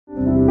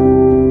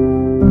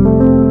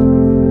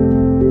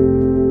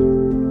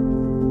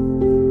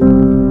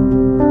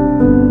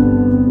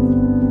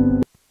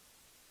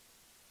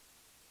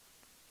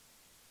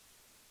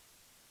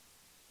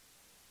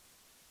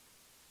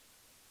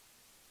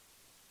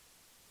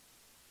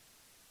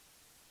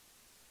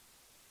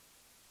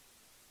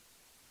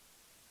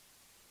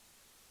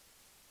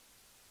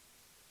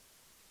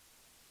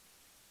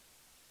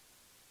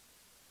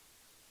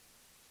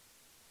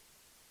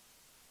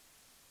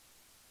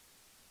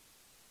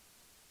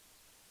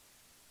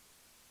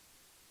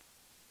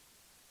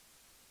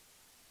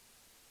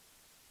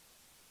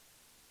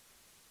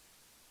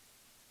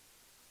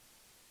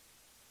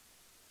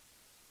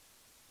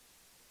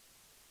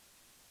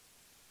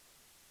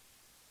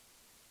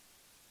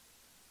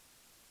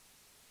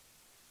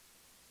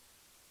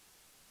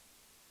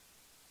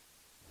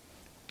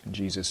In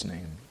Jesus'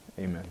 name,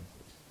 amen.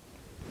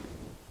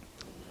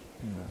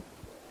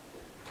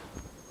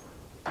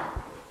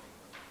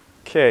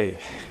 Okay,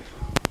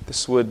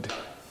 this would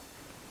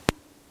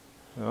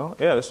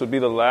be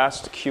the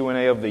last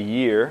Q&A of the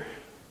year.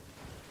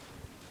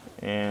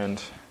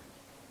 And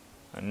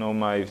I know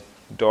my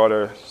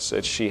daughter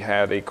said she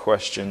had a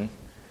question,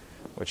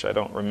 which I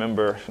don't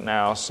remember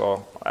now,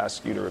 so I'll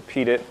ask you to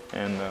repeat it,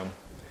 and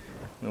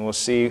we'll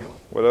see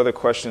what other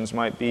questions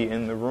might be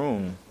in the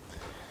room.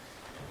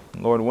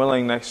 Lord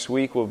willing, next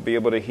week we'll be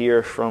able to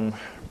hear from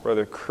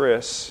Brother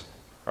Chris,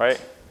 right?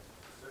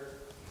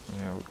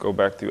 Yeah, we'll go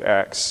back through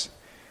Acts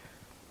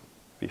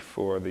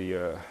before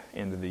the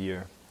end of the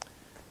year.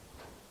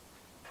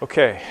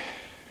 Okay.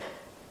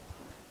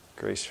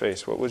 Grace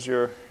Face, what was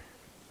your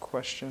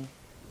question?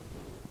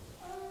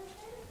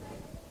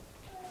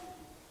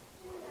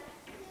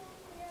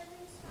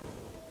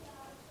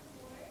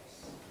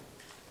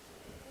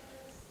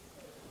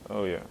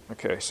 Oh, yeah.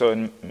 Okay,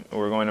 so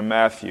we're going to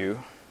Matthew.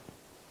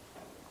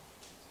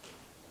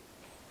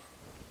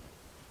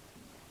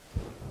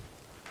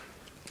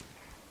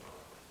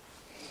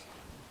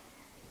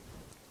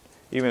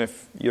 Even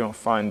if you don't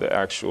find the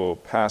actual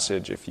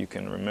passage, if you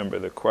can remember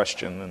the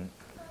question, then...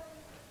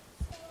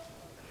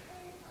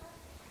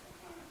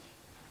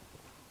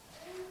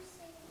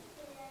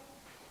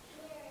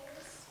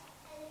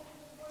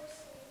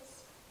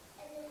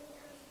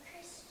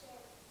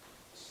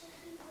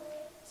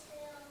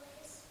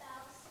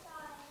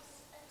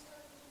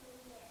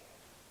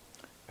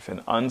 If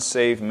an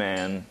unsaved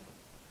man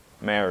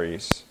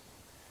marries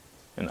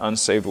an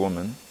unsaved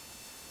woman,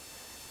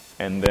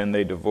 and then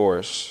they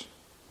divorce,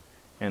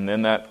 and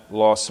then that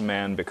lost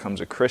man becomes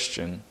a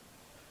Christian,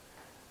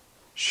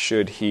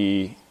 should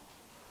he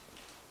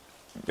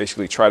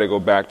basically try to go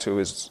back to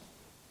his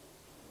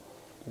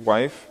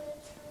wife?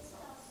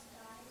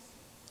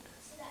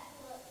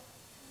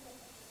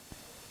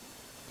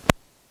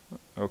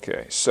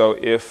 Okay, so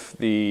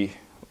the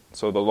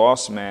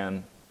lost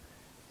man,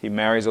 he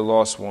marries a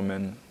lost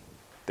woman,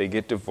 they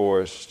get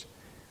divorced,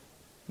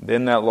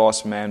 then that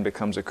lost man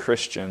becomes a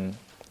Christian.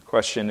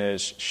 Question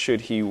is,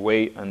 should he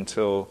wait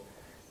until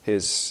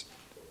his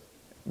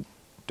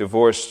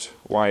divorced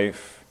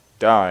wife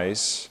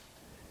dies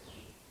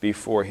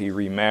before he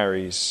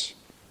remarries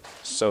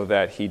so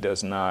that he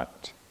does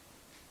not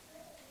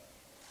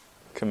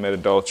commit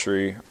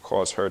adultery,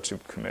 cause her to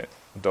commit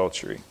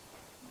adultery?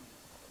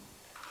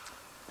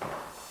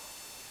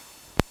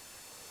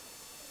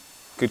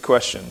 Good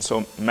question.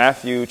 So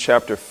Matthew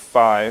chapter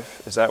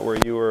 5, is that where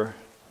you were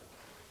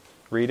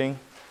reading?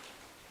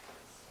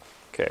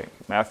 Okay,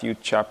 Matthew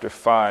chapter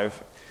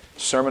 5,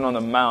 Sermon on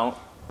the Mount.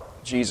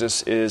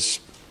 Jesus is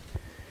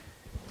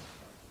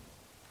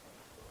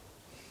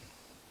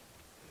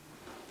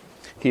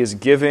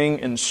giving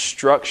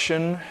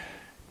instruction.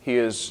 He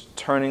is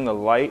turning the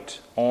light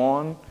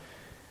on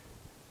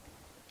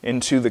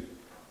into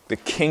the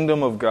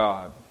kingdom of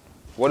God.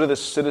 What do the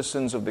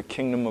citizens of the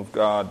kingdom of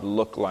God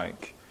look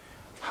like?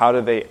 How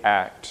do they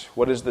act?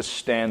 What is the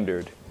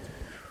standard?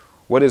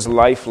 What is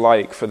life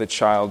like for the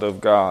child of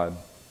God?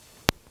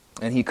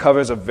 And he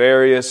covers a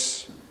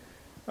various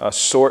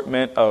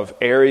assortment of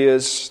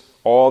areas,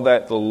 all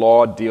that the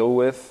law deal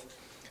with.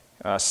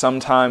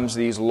 Sometimes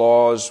these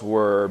laws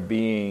were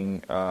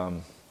being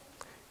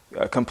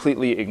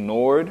completely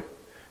ignored,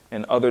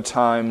 and other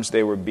times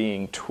they were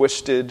being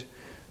twisted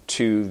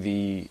to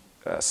the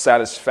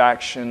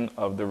satisfaction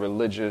of the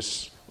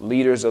religious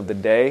leaders of the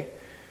day.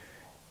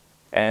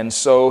 And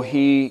so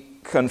he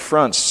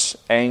confronts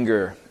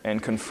anger and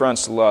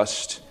confronts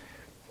lust.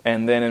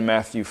 And then in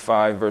Matthew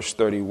 5, verse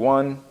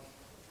 31,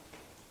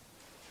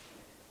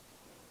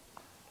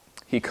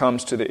 he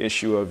comes to the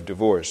issue of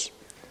divorce.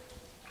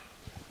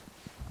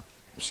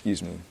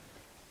 Excuse me.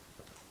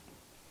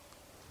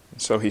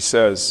 So he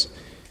says,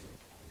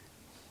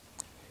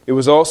 "It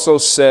was also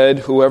said,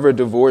 whoever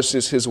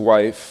divorces his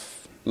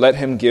wife, let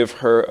him give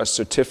her a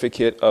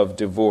certificate of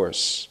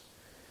divorce."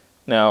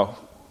 Now,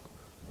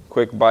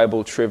 quick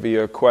Bible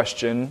trivia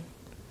question.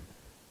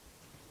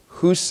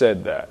 Who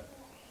said that?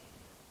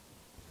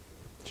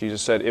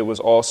 Jesus said, "It was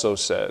also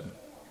said."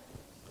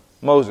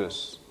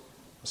 Moses.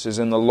 This is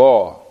in the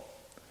law.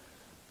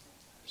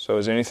 So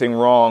is anything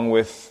wrong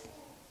with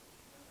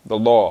the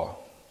law.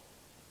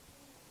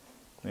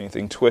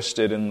 Anything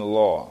twisted in the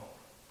law.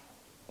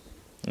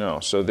 No.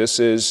 So this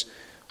is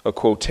a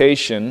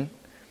quotation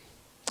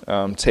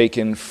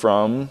taken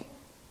from,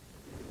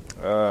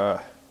 where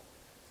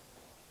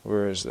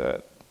is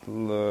that?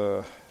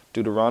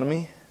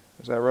 Deuteronomy?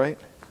 Is that right?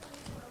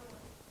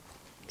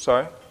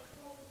 Sorry?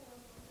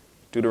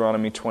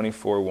 Deuteronomy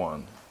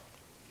 24:1.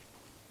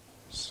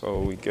 So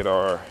we get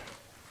our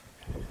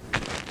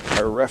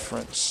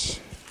reference.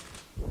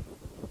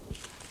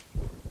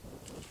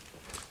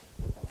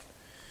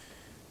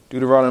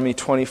 Deuteronomy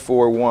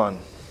 24:1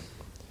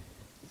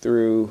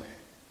 through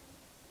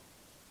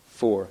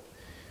 4.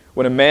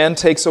 When a man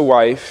takes a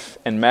wife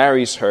and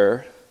marries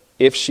her,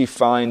 if she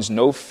finds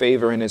no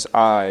favor in his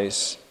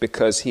eyes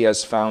because he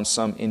has found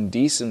some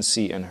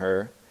indecency in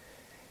her,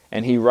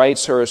 and he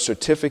writes her a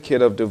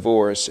certificate of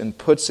divorce and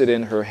puts it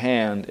in her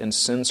hand and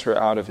sends her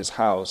out of his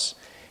house,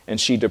 and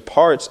she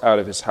departs out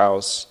of his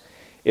house,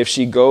 if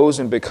she goes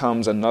and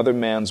becomes another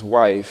man's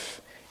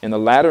wife, and the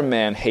latter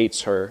man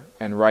hates her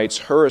and writes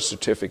her a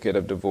certificate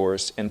of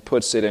divorce and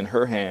puts it in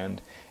her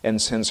hand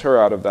and sends her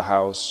out of the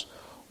house,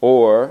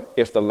 or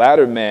if the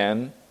latter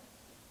man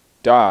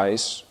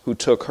dies, who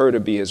took her to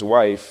be his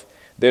wife,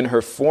 then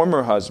her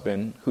former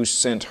husband, who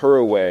sent her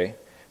away,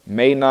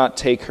 may not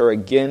take her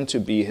again to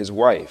be his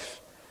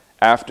wife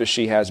after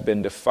she has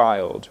been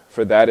defiled,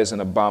 for that is an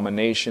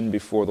abomination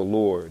before the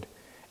Lord.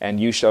 And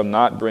you shall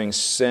not bring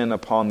sin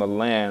upon the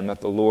land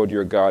that the Lord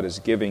your God is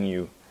giving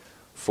you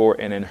for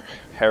an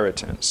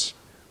inheritance.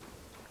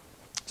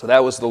 So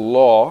that was the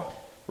law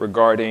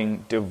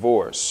regarding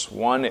divorce.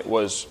 One, it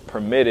was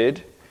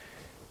permitted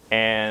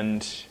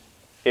and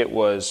it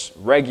was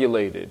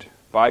regulated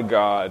by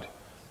God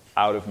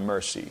out of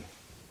mercy.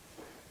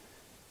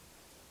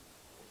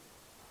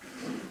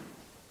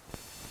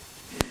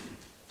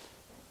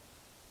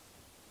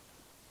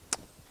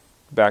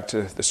 Back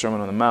to the Sermon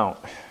on the Mount.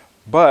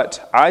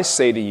 But I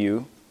say to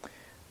you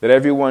that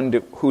everyone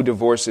who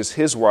divorces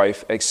his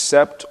wife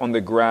except on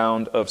the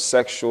ground of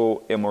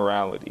sexual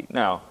immorality.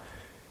 Now,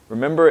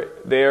 remember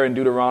there in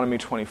Deuteronomy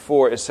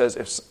 24, it says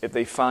if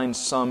they find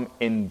some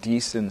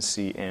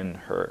indecency in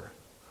her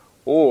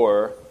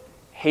or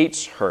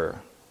hates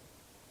her.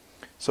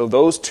 So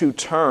those two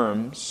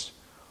terms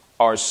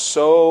are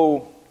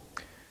so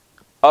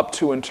up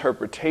to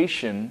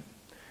interpretation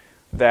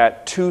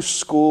that two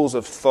schools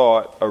of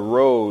thought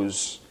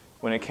arose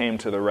when it came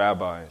to the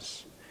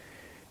rabbis.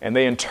 And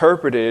they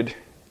interpreted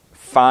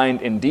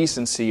find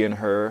indecency in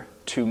her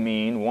to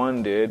mean,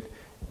 one did,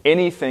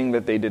 anything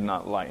that they did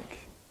not like.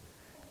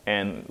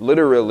 And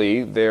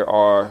literally, there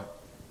are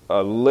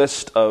a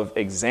list of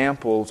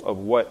examples of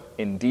what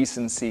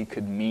indecency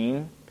could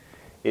mean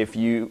if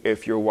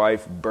your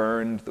wife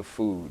burned the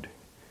food.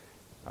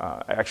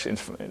 Actually,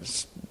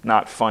 it's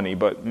not funny,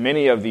 but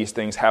many of these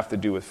things have to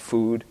do with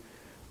food.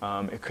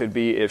 It could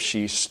be if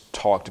she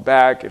talked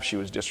back, if she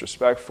was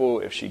disrespectful,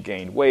 if she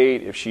gained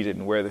weight, if she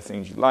didn't wear the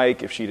things you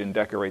like, if she didn't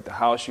decorate the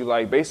house you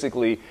like.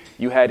 Basically,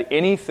 you had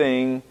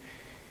anything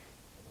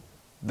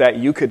that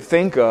you could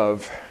think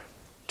of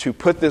to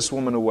put this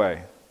woman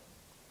away.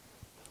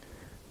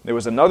 There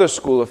was another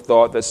school of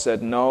thought that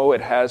said, no,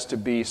 it has to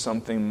be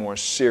something more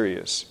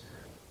serious.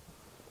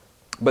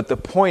 But the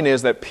point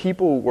is that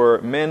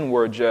men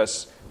were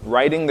just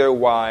writing their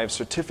wives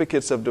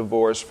certificates of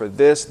divorce for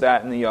this,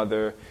 that, and the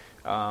other.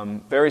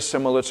 Very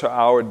similar to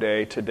our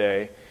day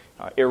today.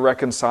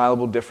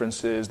 Irreconcilable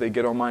differences. They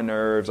get on my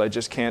nerves. I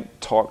just can't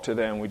talk to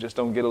them. We just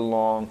don't get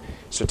along.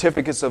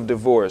 Certificates of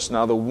divorce.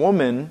 Now, the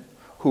woman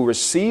who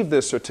received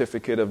this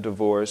certificate of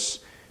divorce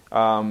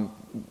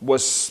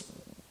was,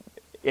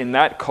 in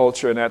that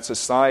culture, in that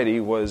society,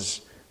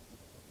 was,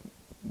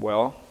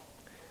 well,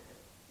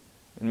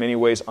 in many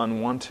ways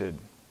unwanted.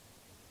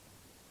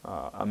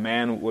 A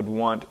man would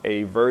want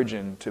a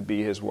virgin to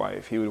be his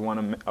wife. He would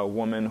want a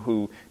woman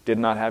who did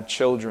not have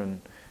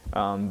children.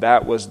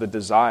 That was the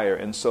desire.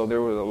 And so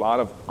there was a lot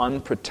of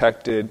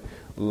unprotected,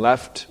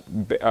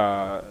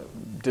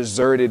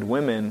 deserted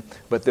women,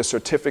 but the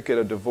certificate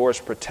of divorce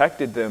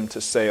protected them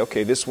to say,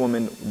 okay, this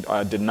woman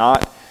did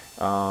not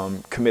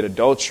commit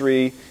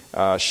adultery.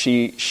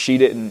 She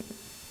didn't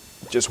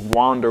just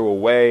wander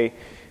away.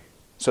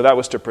 So that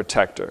was to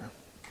protect her.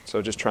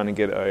 So just trying to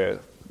get a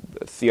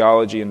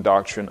theology and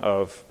doctrine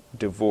of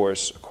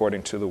divorce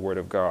according to the Word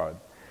of God.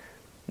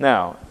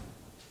 Now,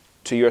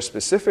 to your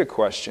specific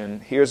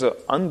question, here's an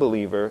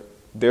unbeliever,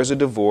 there's a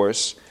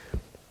divorce.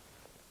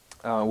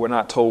 We're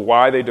not told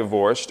why they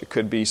divorced. It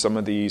could be some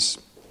of these,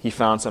 he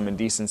found some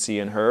indecency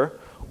in her,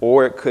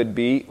 or it could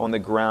be on the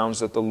grounds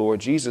that the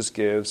Lord Jesus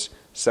gives,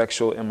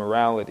 sexual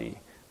immorality,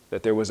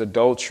 that there was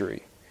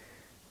adultery.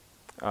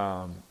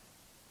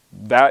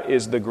 That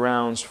is the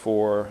grounds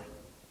for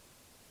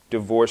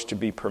divorce to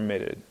be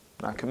permitted.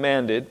 Not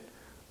commanded,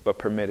 but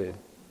permitted.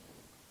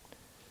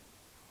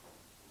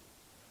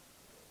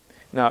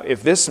 Now,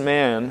 if this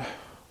man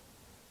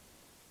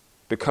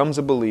becomes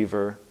a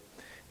believer,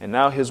 and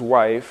now his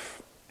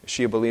wife, is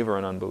she a believer or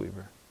an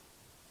unbeliever?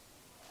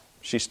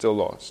 She's still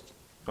lost.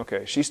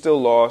 Okay, she's still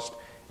lost,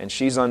 and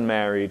she's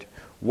unmarried.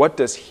 what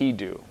does he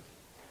do?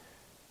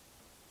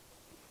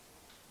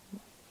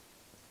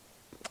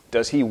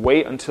 Does he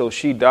wait until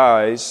she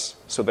dies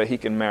so that he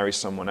can marry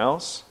someone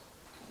else?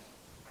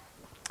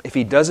 If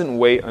he doesn't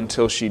wait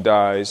until she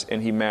dies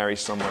and he marries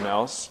someone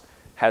else,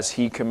 has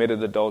he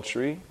committed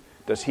adultery?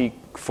 Does he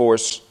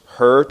force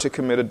her to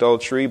commit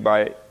adultery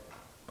by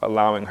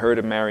allowing her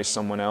to marry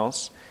someone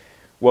else?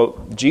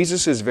 Well,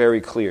 Jesus is very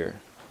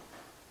clear.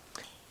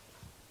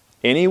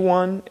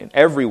 Anyone and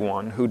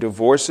everyone who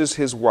divorces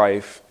his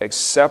wife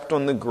except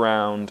on the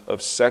ground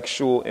of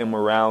sexual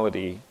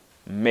immorality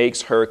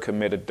makes her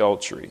commit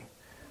adultery.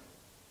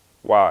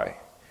 Why?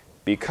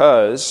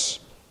 Because,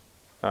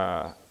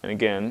 and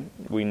again,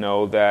 we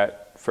know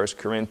that 1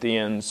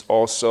 Corinthians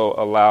also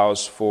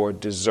allows for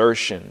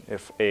desertion.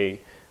 If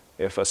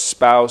a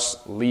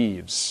spouse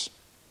leaves,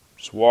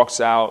 just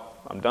walks out,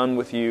 I'm done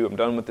with you, I'm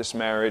done with this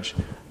marriage,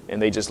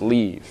 and they just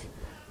leave,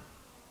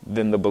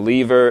 then the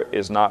believer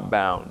is not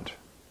bound.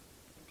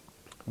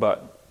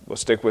 But we'll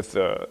stick with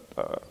the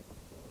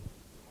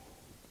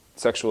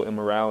sexual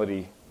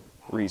immorality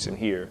reason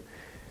here.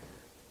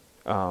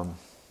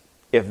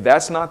 If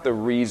that's not the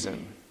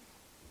reason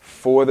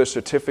for the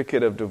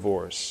certificate of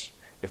divorce,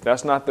 if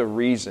that's not the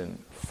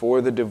reason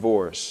for the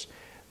divorce,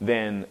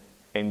 then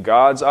in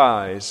God's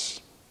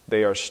eyes,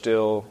 they are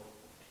still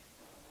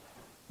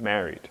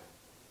married.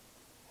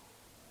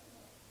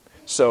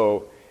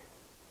 So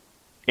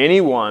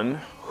anyone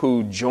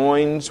who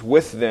joins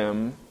with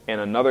them in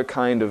another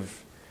kind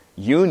of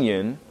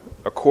union,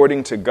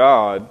 according to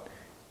God,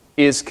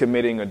 is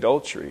committing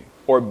adultery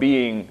or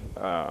being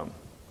I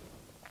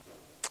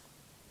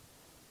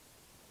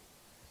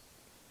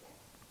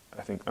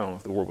don't know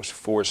if the word was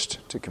forced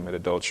to commit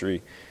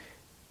adultery.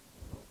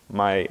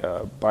 My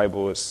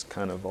Bible is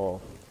kind of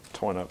all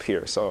torn up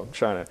here, so I'm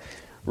trying to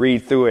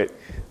read through it.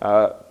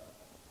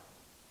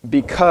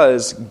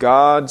 Because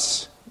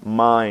God's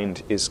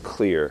mind is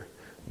clear.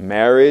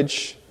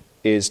 Marriage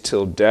is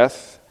till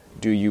death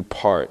do you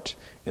part.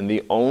 And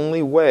the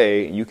only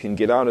way you can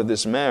get out of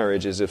this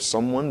marriage is if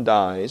someone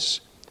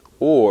dies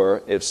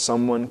or if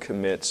someone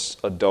commits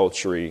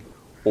adultery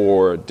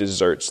or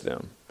deserts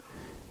them.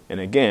 And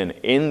again,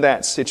 in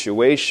that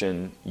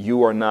situation,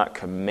 you are not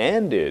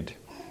commanded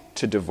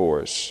to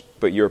divorce,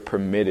 but you're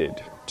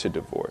permitted to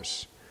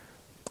divorce.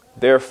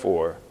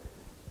 Therefore,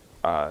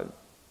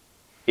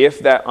 if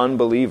that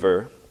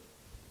unbeliever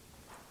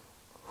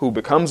who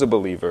becomes a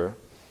believer,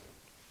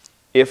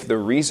 if the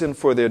reason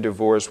for their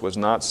divorce was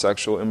not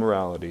sexual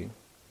immorality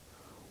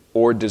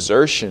or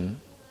desertion,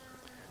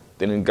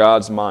 then in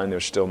God's mind they're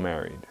still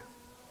married.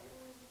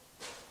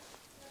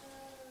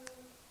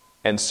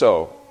 And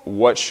so,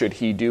 what should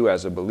he do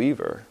as a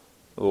believer?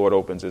 The Lord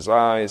opens his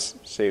eyes,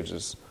 saves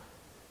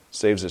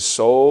his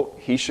soul.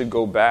 He should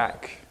go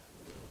back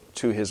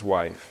to his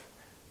wife.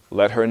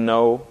 Let her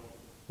know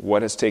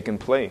what has taken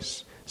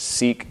place.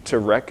 Seek to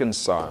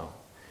reconcile.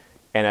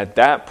 And at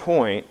that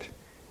point,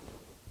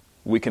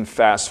 we can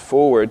fast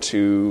forward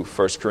to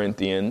 1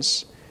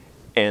 Corinthians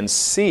and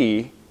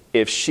see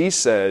if she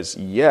says,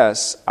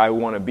 yes, I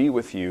want to be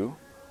with you,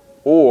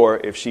 or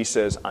if she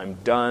says, I'm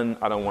done,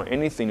 I don't want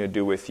anything to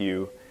do with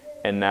you,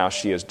 and now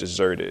she is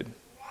deserted.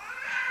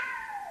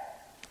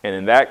 And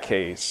in that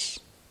case,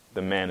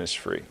 the man is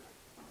free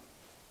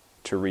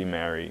to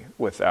remarry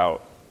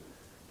without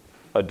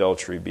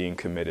adultery being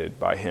committed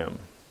by him.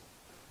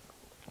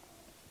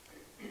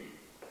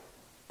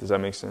 Does that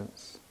make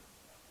sense?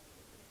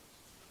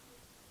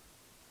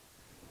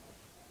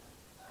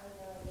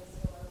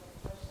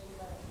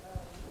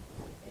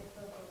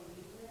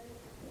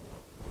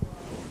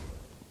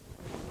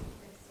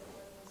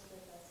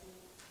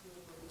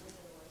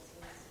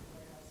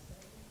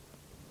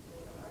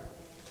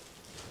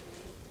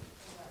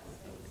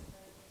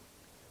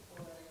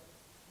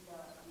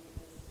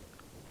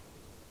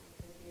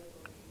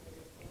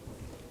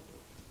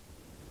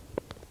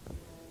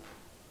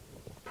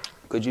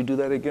 Could you do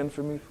that again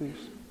for me, please?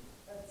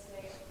 Let's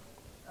say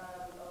a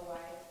wife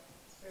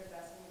is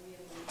professing to be a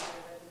believer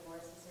but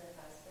divorces her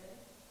husband.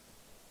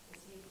 Is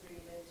he free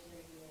to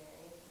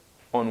remarry?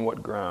 On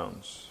what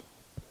grounds?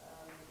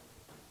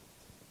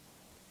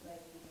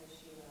 Like because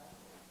she left.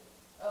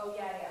 Oh,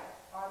 yeah.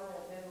 On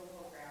the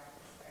biblical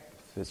grounds. Right?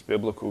 It's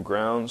biblical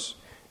grounds.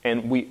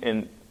 And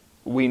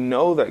we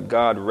know that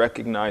God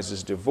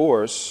recognizes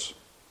divorce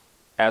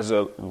as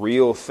a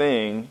real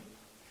thing.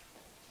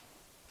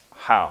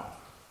 How?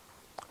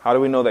 How do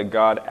we know that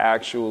God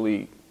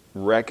actually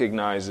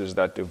recognizes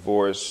that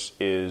divorce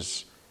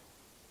is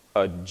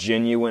a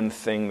genuine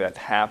thing that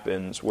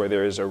happens where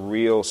there is a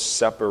real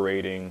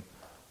separating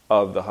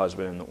of the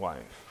husband and the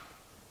wife?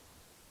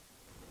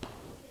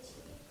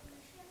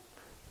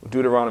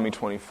 Deuteronomy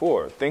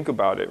 24. Think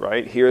about it,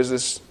 right? Here's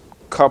this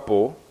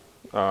couple,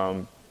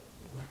 Bob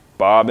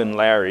and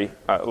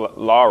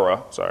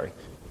Laura,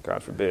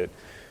 God forbid.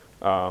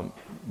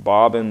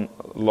 Bob and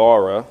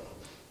Laura,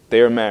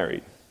 they are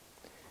married.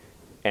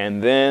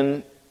 And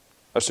then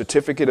a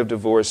certificate of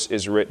divorce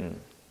is written.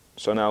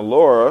 So now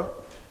Laura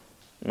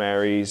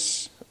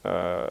marries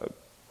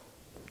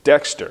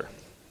Dexter.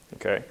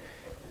 Okay?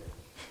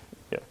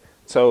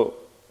 So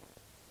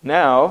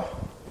now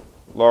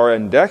Laura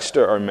and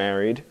Dexter are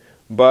married,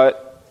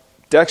 but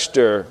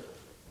Dexter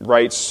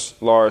writes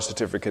Laura's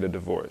certificate of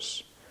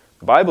divorce.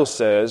 The Bible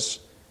says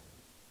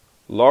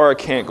Laura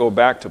can't go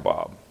back to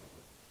Bob,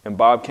 and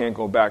Bob can't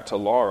go back to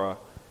Laura.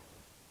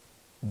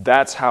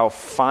 That's how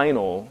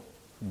final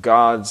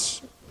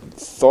God's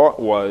thought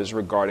was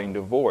regarding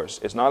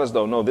divorce. It's not as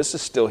though, no, this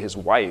is still his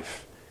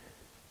wife.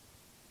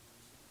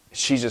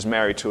 She's just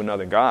married to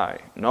another guy.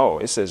 No,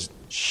 it says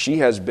she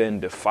has been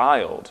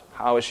defiled.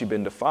 How has she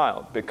been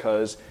defiled?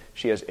 Because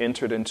she has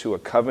entered into a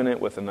covenant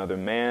with another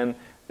man.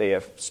 They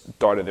have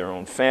started their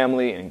own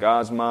family in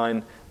God's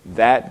mind.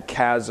 That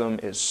chasm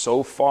is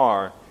so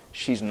far,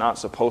 she's not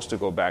supposed to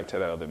go back to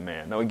that other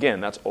man. Now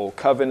again, that's old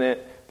covenant,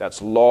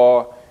 that's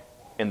law.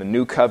 In the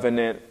new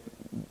covenant,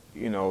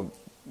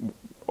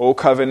 old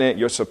covenant,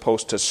 you're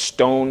supposed to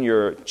stone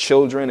your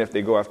children if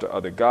they go after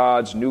other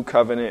gods. New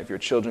covenant, if your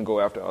children go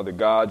after other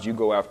gods, you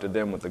go after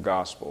them with the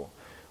gospel.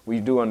 We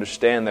do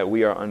understand that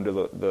we are under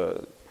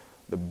the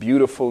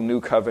beautiful new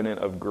covenant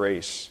of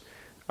grace.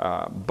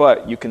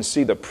 But you can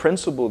see the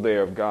principle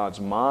there of God's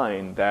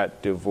mind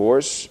that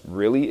divorce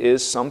really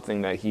is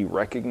something that he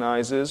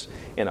recognizes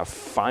in a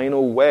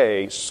final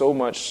way, so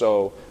much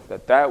so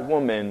that that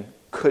woman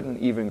couldn't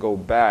even go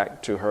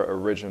back to her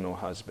original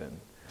husband.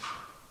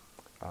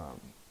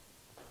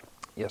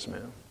 Yes,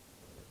 ma'am.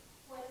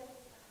 What if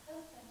a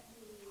husband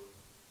leaves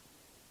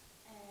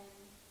and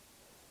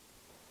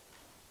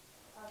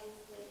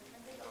obviously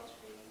commits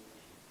adultery,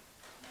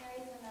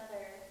 marries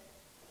another,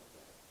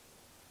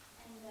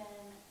 and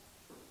then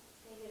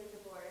they get a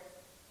divorce,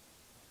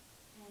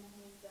 and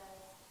he says,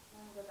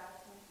 "I'm going to go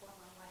back to my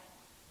former wife"?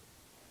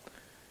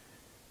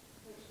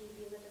 Would she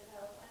be the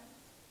defiled one?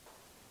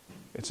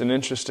 It's an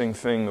interesting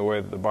thing the way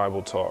that the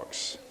Bible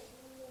talks.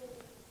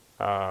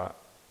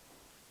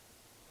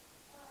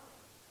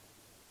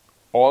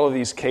 All of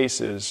these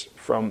cases,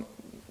 from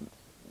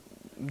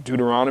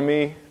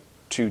Deuteronomy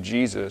to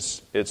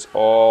Jesus, it's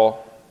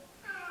all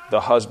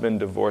the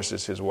husband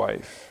divorces his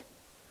wife.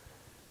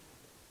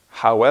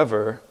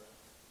 However,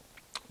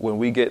 when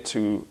we get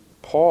to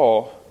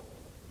Paul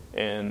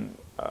in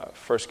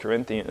 1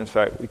 Corinthians, in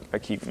fact, I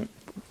keep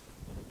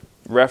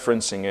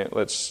referencing it.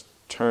 Let's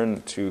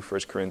turn to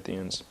 1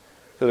 Corinthians.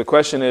 So the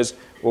question is,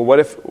 well, what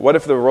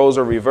if the roles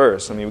are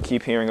reversed? I mean, we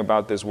keep hearing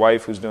about this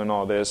wife who's doing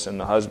all this, and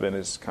the husband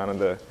is kind of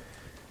the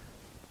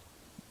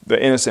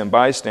innocent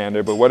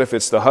bystander. But what if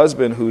it's the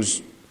husband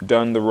who's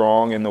done the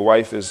wrong, and the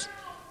wife is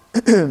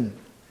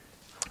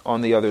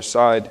on the other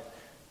side?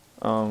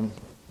 1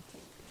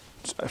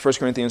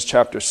 Corinthians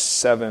chapter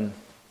 7.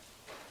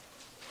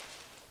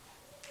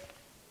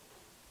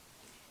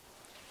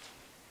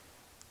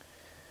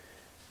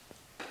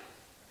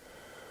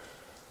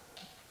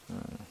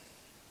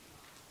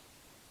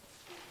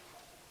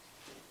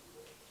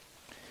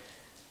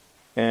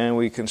 And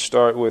we can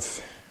start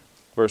with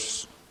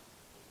verse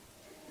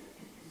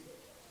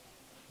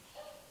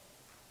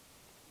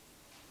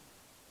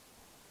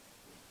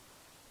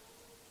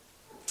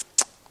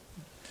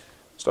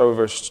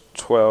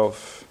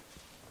 12.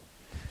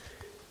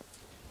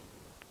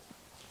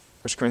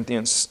 1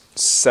 Corinthians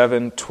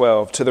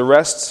 7:12. To the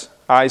rest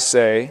I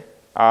say,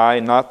 I,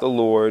 not the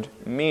Lord,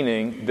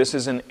 meaning this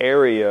is an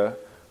area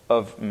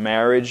of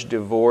marriage,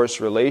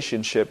 divorce,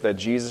 relationship that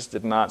Jesus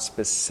did not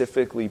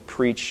specifically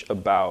preach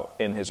about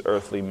in his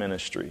earthly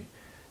ministry.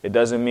 It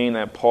doesn't mean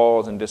that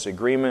Paul's in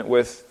disagreement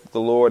with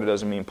the Lord. It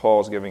doesn't mean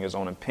Paul's giving his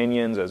own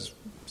opinions, as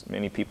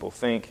many people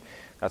think.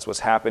 That's what's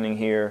happening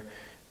here.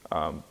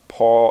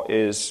 Paul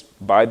is,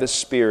 by the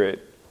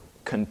Spirit,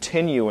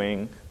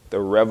 continuing the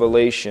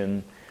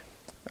revelation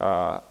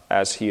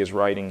as he is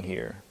writing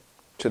here.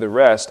 To the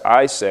rest,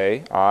 I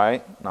say,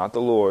 I, not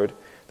the Lord,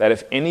 that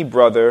if any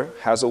brother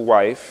has a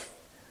wife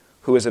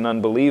who is an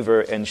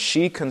unbeliever and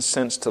she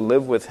consents to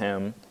live with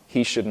him,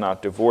 he should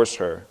not divorce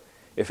her.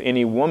 If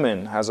any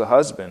woman has a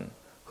husband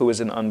who is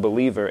an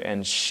unbeliever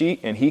and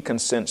he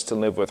consents to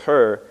live with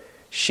her,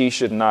 she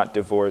should not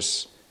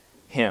divorce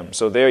him.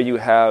 So there you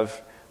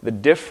have the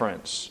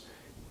difference.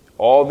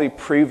 All the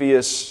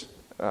previous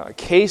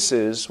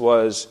cases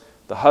was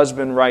the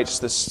husband writes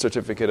the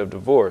certificate of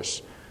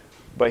divorce.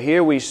 But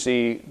here we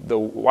see the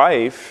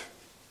wife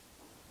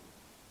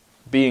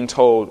being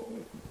told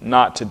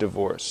not to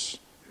divorce,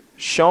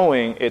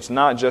 showing it's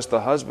not just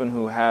the husband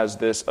who has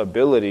this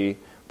ability,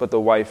 but the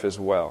wife as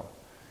well.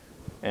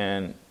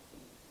 And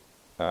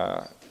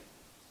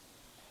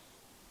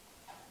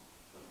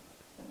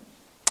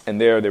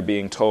they're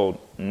being told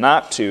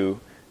not to,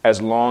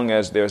 as long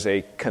as there's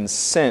a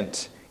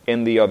consent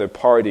in the other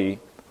party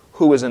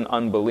who is an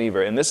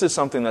unbeliever. And this is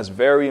something that's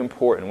very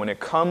important when it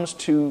comes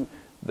to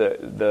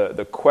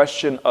the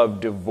question of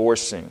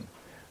divorcing.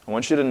 I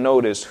want you to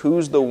notice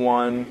who's the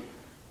one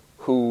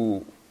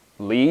who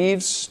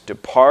leaves,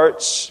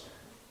 departs,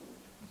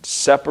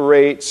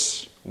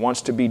 separates,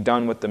 wants to be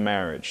done with the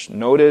marriage.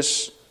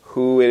 Notice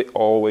who it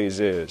always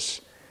is.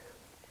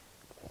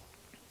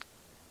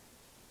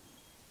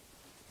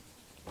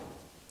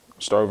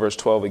 Start with verse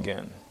 12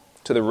 again.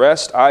 To To the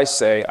rest I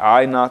say,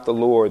 I, not the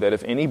Lord, that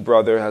if any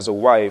brother has a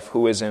wife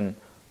who is an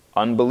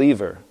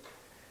unbeliever,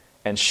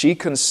 and she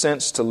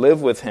consents to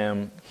live with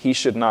him, he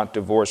should not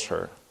divorce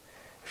her.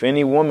 If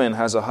any woman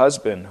has a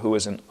husband who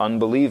is an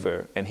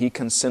unbeliever, and he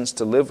consents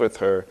to live with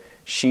her,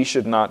 she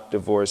should not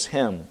divorce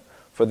him.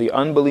 For the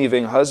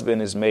unbelieving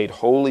husband is made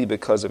holy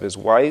because of his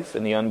wife,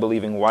 and the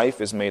unbelieving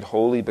wife is made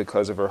holy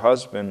because of her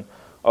husband.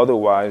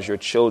 Otherwise your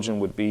children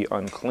would be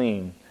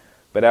unclean.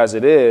 But as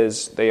it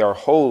is, they are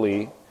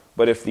holy.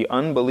 But if the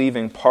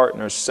unbelieving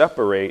partner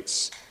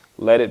separates,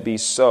 let it be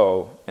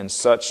so. In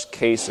such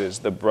cases,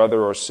 the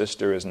brother or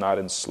sister is not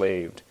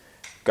enslaved.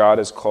 God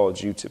has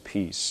called you to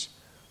peace.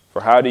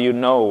 For how do you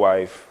know,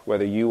 wife,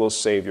 whether you will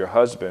save your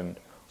husband?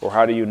 Or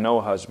how do you know,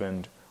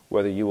 husband,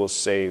 whether you will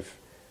save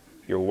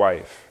your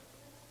wife?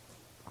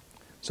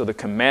 So the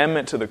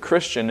commandment to the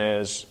Christian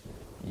is,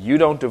 you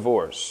don't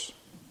divorce.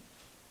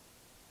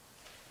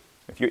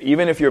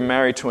 Even if you're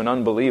married to an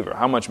unbeliever,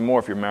 how much more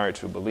if you're married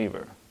to a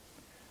believer?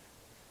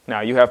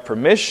 Now, you have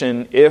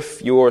permission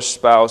if your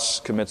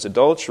spouse commits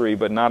adultery,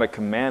 but not a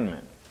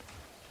commandment.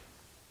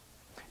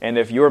 And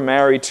if you're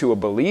married to a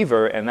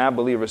believer and that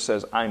believer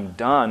says, I'm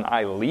done,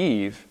 I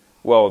leave,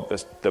 well,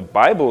 the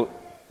Bible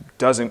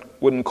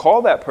wouldn't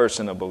call that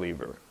person a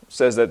believer. It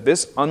says that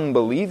this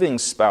unbelieving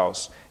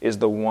spouse is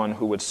the one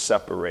who would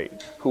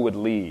separate, who would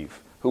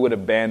leave, who would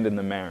abandon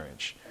the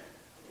marriage.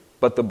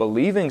 But the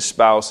believing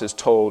spouse is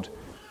told,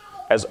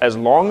 as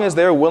long as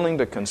they're willing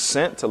to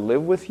consent to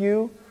live with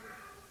you,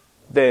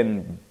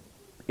 then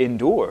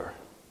endure,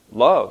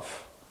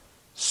 love,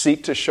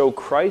 seek to show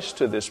Christ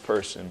to this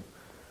person.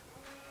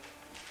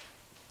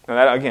 And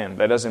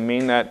that doesn't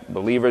mean that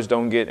believers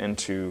don't get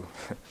into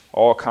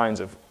all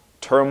kinds of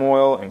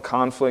turmoil and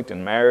conflict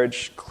in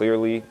marriage.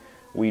 Clearly,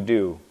 we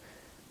do.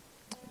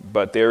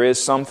 But there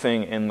is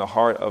something in the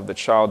heart of the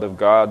child of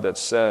God that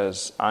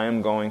says, I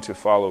am going to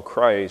follow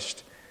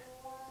Christ.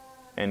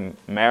 And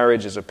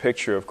marriage is a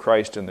picture of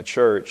Christ in the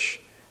church.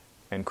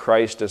 And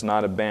Christ does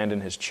not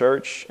abandon his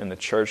church, and the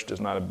church does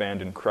not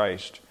abandon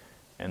Christ.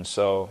 And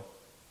so,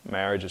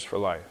 marriage is for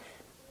life.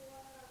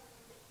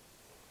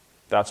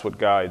 That's what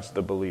guides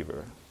the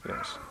believer.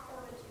 Yes. So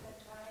would you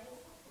advise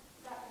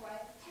that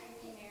wife to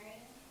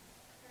remarry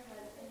her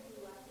husband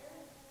who left her?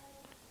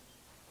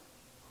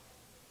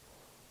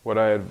 Would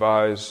I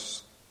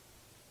advise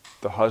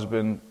the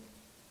husband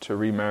to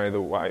remarry the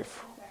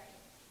wife? Sorry.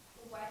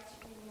 The wife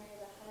to remarry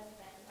the husband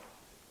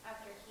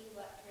after he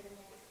left her to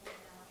marry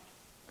someone else?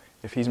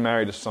 If he's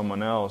married to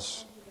someone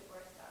else, And he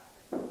divorced that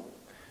person?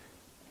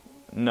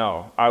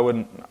 no, I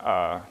wouldn't.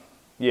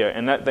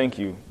 Thank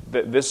you.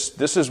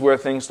 This is where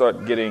things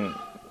start getting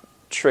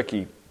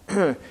tricky.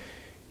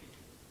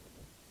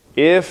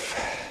 If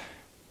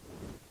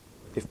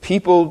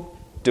people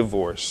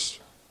divorce,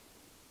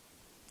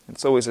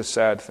 it's always a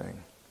sad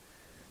thing.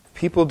 If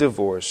people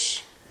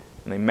divorce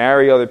and they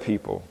marry other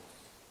people,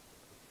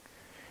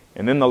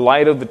 and then the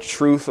light of the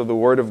truth of the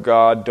Word of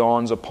God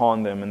dawns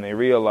upon them and they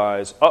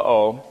realize,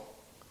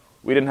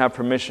 we didn't have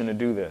permission to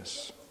do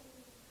this.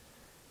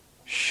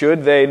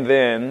 Should they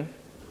then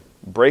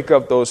break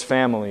up those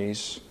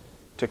families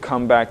to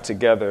come back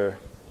together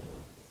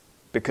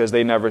because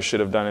they never should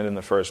have done it in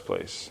the first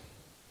place?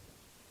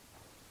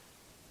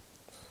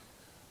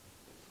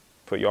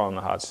 Put y'all in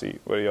the hot seat.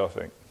 What do y'all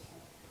think?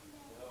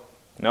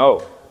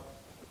 No.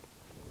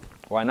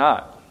 Why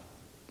not?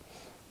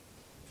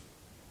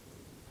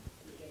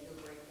 You can do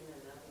breaking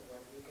another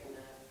one. You can,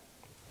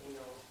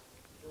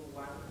 do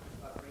one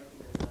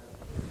breaking another.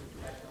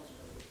 That comes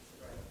from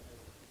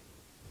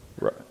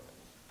the right.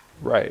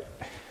 Right.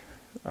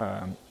 You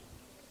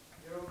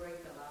don't break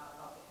the law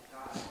of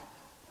God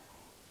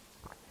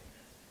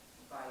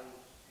by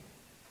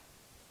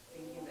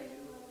thinking that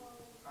you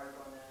are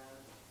going to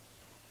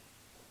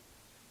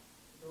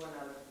do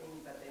another thing,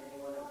 but then you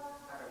want to,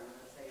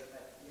 say it,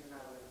 but you're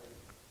not going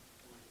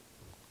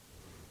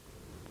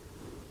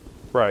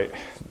to. Right.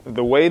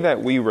 The way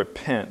that we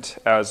repent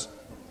as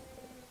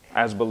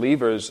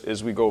believers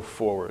is we go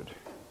forward.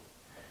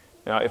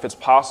 Now, if it's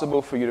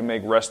possible for you to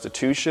make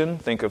restitution,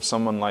 think of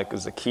someone like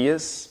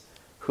Zacchaeus,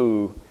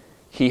 who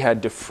he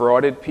had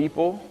defrauded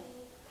people.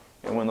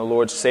 And when the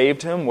Lord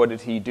saved him, what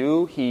did he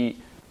do? He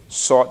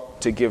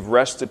sought to give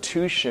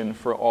restitution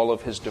for all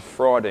of his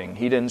defrauding.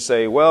 He didn't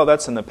say, well,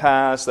 that's in the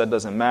past, that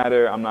doesn't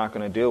matter, I'm not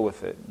going to deal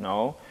with it.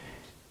 No.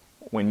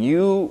 When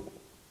you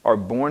are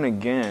born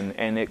again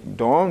and it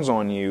dawns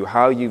on you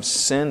how you've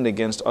sinned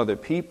against other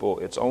people,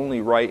 it's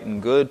only right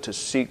and good to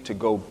seek to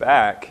go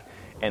back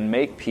and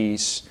make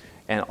peace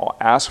and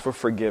ask for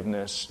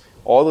forgiveness,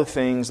 all the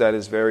things that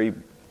is very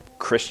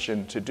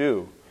Christian to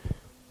do.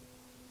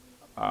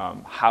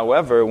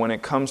 However, when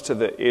it comes to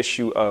the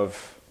issue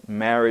of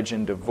marriage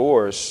and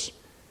divorce,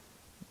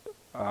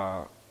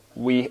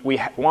 we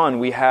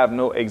have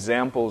no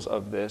examples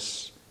of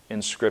this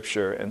in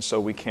Scripture, and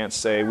so we can't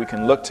say, we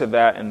can look to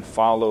that and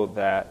follow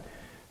that.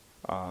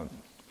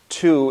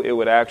 Two, it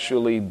would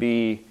actually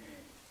be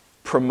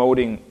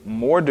promoting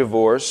more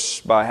divorce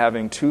by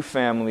having two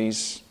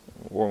families,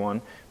 or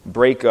one,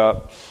 break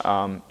up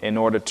in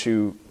order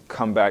to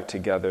come back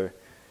together.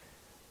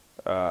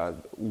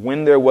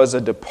 When there was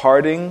a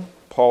departing,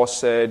 Paul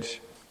said,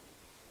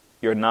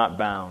 you're not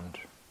bound.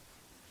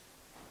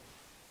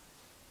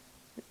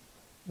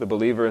 The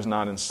believer is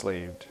not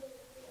enslaved.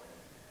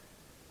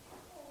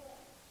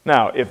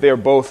 Now, if they're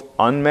both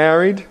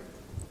unmarried,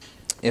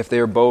 if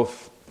they're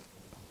both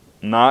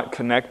not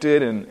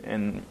connected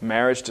in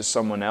marriage to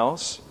someone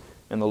else,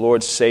 and the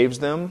Lord saves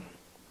them,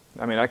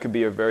 I mean, that could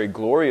be a very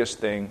glorious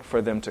thing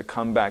for them to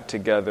come back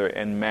together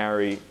and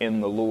marry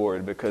in the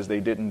Lord, because they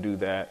didn't do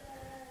that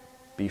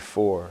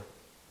before.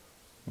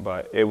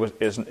 But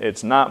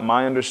it's not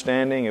my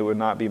understanding, it would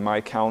not be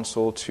my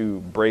counsel to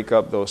break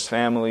up those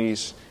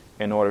families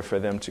in order for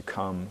them to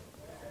come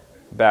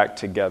back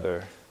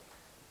together.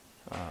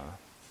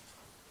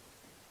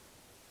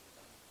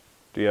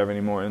 Do you have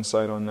any more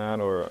insight on that,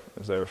 or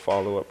is there a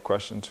follow-up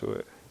question to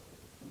it?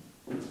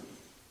 You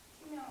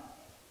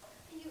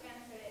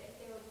answered it if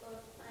they were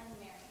both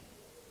unmarried.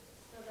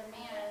 So the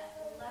man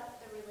left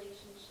the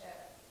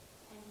relationship,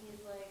 and he's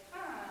like,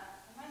 I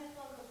might as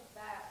well go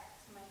back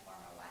to my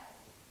former wife.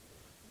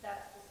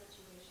 That's the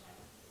situation.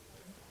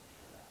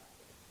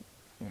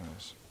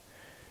 Yes.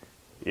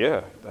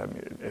 Yeah, I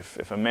mean,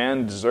 if a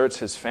man deserts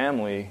his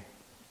family,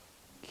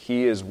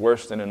 he is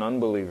worse than an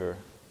unbeliever.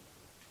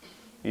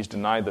 He's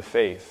denied the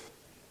faith.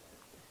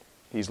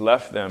 He's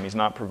left them. He's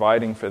not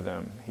providing for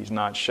them. He's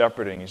not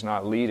shepherding. He's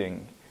not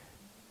leading.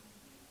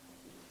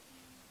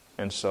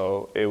 And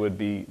so it would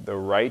be the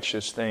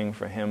righteous thing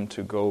for him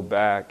to go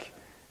back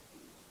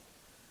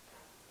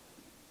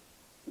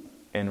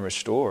and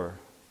restore.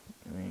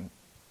 I mean,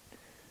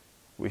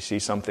 we see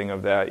something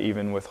of that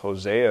even with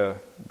Hosea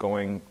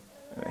going.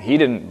 He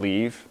didn't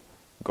leave.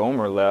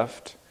 Gomer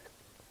left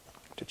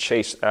to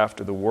chase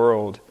after the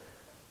world.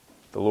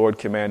 The Lord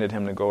commanded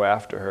him to go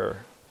after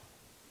her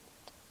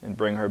and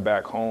bring her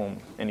back home,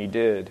 and he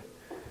did.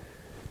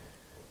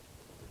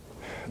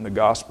 And the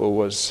gospel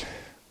was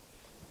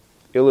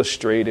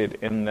illustrated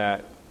in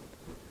that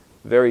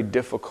very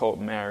difficult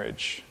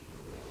marriage.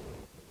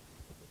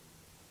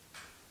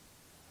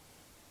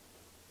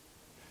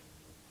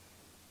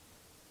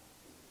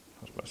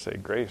 I was about to say,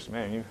 Grace,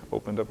 man, you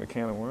opened up a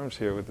can of worms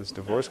here with this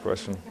divorce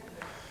question.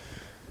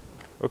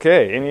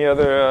 Okay, any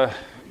other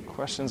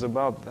questions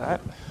about that?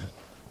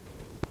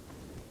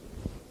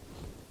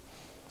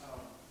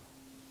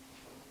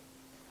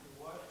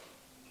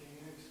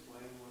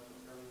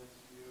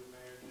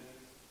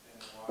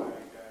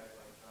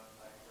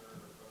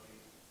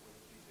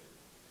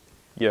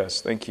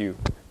 Yes, thank you.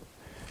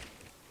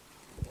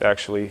 It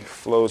actually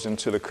flows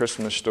into the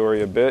Christmas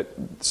story a bit.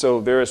 So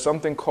there is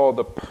something called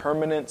the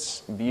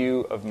permanence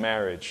view of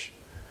marriage.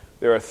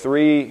 There are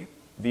three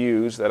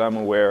views that I'm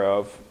aware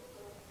of.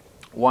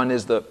 One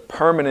is the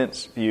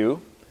permanence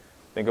view.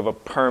 Think of a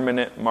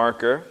permanent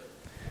marker.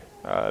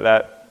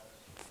 That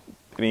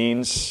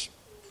means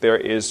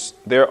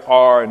there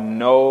are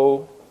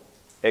no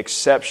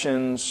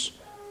exceptions,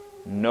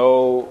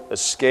 no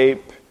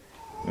escape.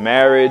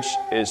 Marriage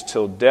is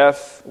till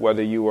death,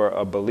 whether you are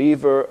a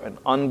believer, an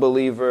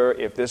unbeliever,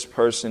 if this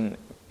person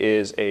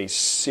is a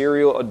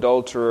serial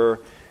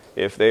adulterer,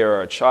 if they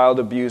are a child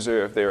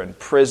abuser, if they're in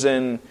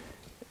prison,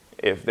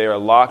 if they are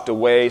locked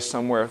away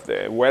somewhere,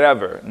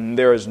 whatever.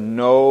 There is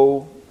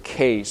no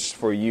case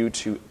for you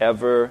to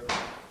ever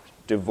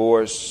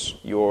divorce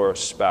your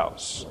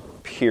spouse,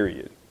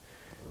 period.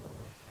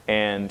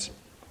 And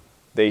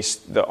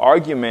the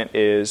argument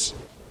is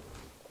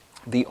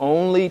the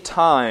only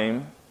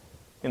time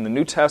in the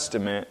New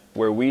Testament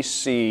where we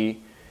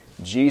see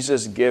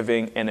Jesus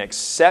giving an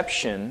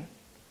exception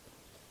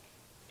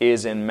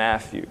is in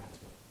Matthew,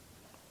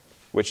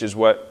 which is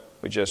what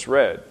we just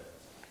read,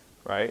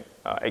 right?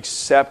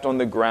 Except on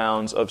the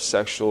grounds of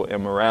sexual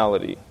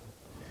immorality.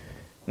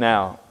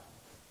 Now,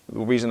 the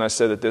reason I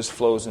said that this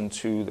flows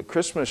into the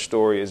Christmas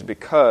story is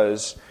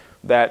because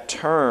that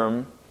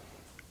term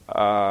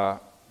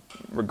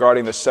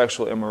regarding the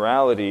sexual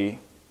immorality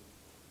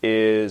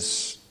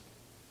is,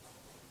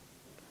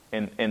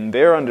 in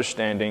their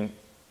understanding,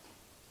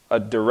 a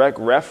direct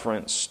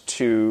reference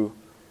to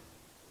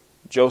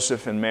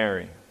Joseph and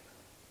Mary.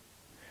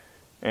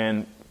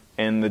 And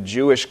in the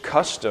Jewish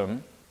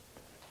custom,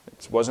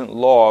 it wasn't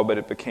law, but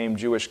it became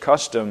Jewish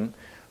custom,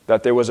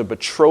 that there was a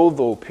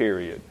betrothal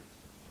period.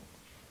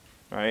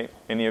 Right?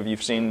 Any of you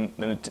have seen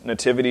the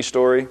Nativity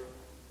story?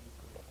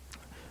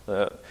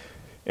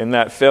 In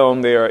that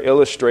film, they are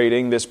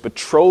illustrating this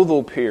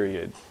betrothal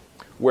period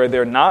where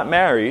they're not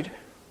married.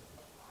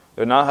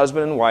 They're not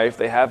husband and wife.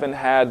 They haven't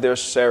had their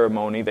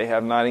ceremony. They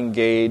have not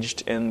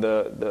engaged in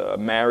the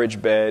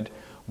marriage bed.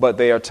 But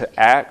they are to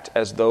act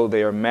as though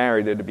they are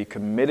married. They're to be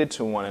committed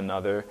to one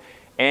another.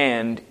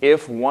 And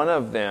if one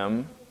of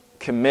them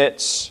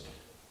commits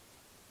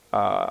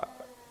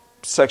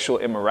sexual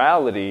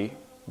immorality,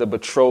 the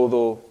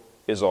betrothal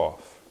is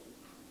off.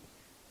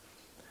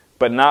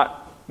 But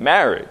not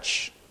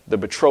marriage, the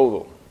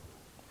betrothal.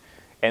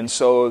 And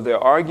so their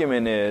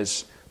argument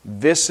is,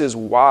 this is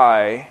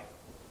why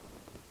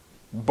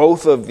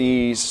both of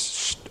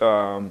these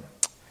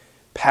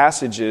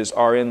passages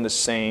are in the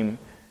same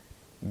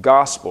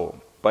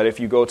gospel. But if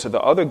you go to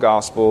the other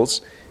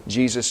gospels,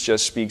 Jesus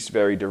just speaks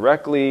very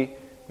directly,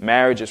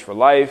 marriage is for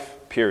life,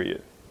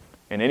 period.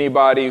 And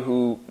anybody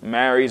who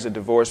marries a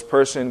divorced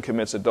person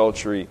commits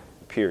adultery,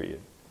 period.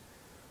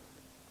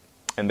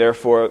 And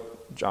therefore,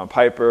 John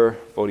Piper,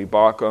 Voddie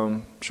Baucham,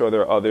 I'm sure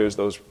there are others,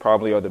 those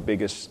probably are the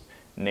biggest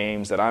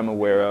names that I'm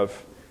aware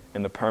of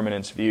in the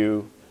permanence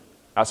view.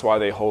 That's why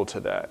they hold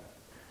to that.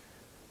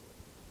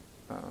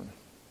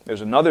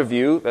 There's another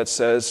view that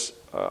says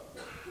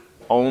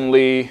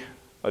only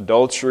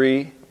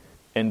adultery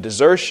and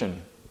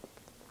desertion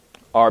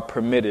are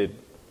permitted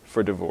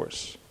for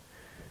divorce.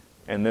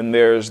 And then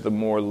there's the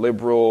more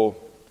liberal,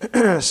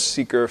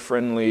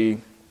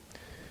 seeker-friendly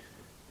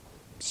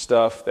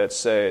stuff that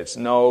says,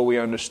 no, we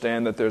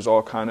understand that there's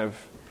all kind of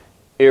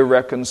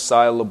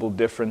irreconcilable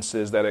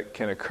differences that it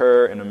can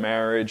occur in a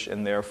marriage,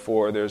 and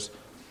therefore there's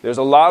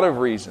a lot of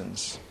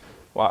reasons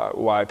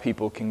why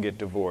people can get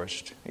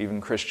divorced, even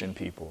Christian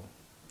people.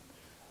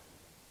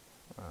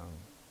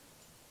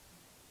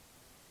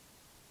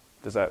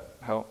 Does that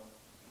help?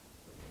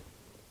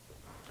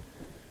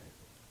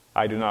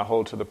 I do not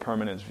hold to the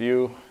permanence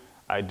view.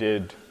 I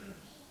did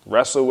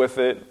wrestle with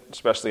it,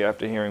 especially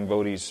after hearing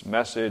Voddie's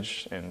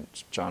message and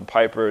John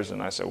Piper's,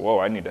 and I said, whoa,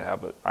 I need to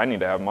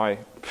have my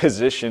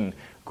position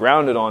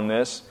grounded on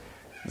this.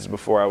 This is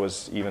before I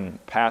was even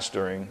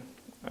pastoring,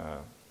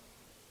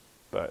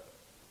 but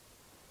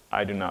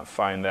I do not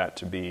find that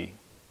to be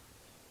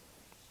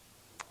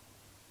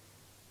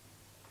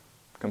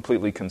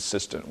completely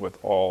consistent with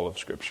all of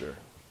Scripture.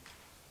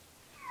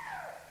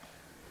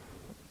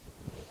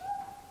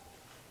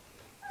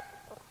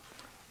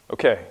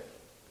 Okay.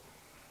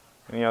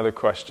 Any other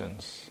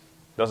questions?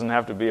 Doesn't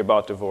have to be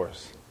about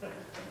divorce.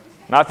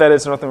 Not that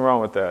there's nothing wrong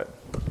with that.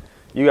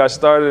 You guys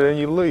started and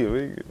you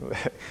leave.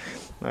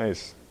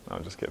 Nice. No,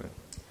 I'm just kidding.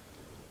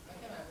 I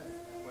can ask a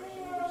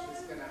question which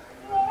is kind of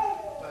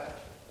ironic,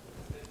 but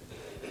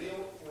still,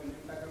 when you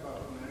talk about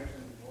marriage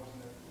and divorce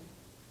and everything,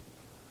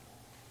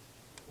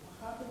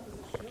 what happened to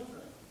the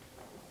children?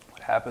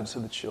 What happens to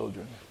the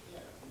children? Yeah,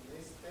 did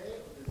they stay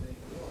or did they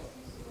go?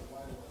 And so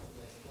why was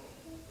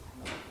they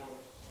not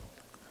divorced?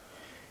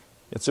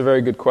 It's a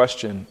very good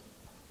question.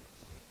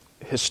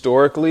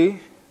 Historically,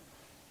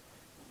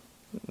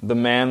 the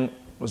man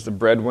was the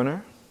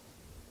breadwinner,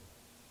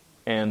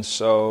 and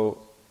so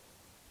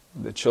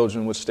the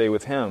children would stay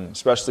with him,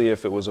 especially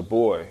if it was a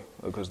boy,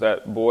 because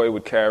that boy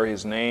would carry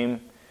his name,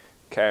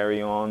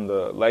 carry on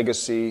the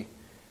legacy.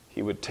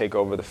 He would take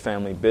over the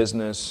family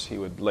business. He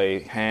would lay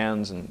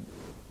hands and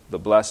the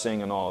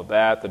blessing and all of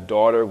that. The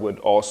daughter would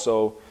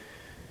also,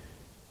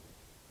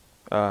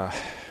 again,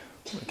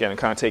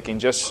 kind of taking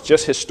just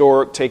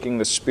historic, taking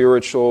the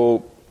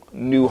spiritual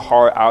new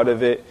heart out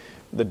of it.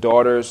 The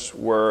daughters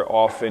were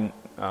often,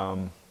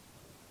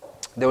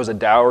 there was a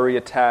dowry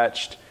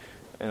attached,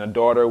 and a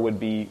daughter would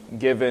be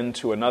given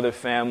to another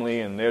family,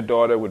 and their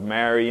daughter would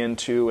marry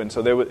into, and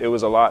so it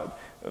was a lot.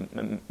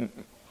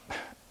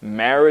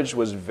 Marriage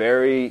was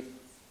very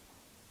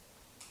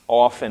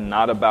often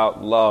not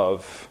about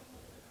love,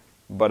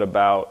 but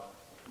about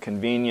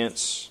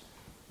convenience,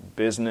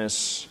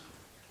 business,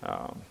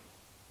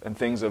 and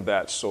things of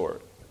that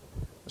sort.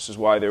 This is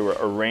why there were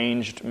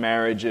arranged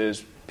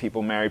marriages.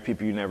 People married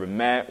people you never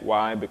met.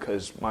 Why?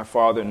 Because my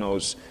father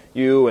knows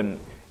you, and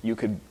you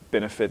could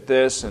benefit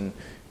this.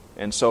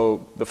 And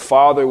so the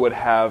father would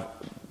have,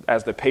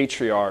 as the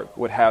patriarch,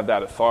 would have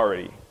that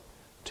authority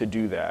to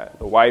do that.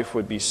 The wife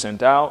would be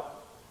sent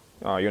out.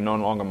 You're no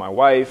longer my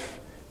wife.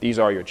 These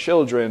are your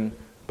children,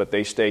 but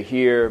they stay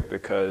here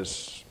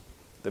because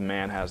the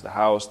man has the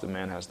house, the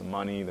man has the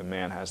money, the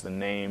man has the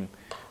name.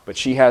 But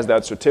she has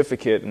that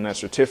certificate, and that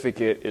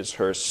certificate is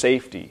her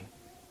safety,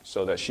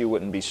 so that she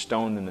wouldn't be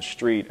stoned in the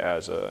street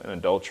as an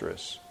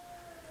adulteress.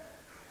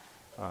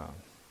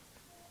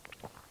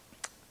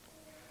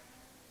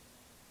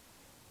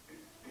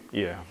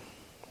 Yeah.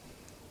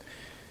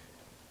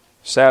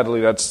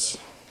 Sadly, that's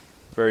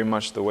very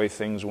much the way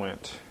things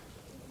went,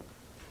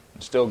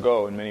 and still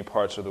go in many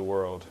parts of the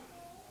world.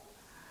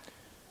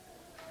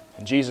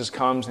 And Jesus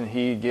comes and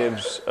he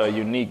gives a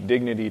unique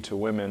dignity to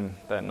women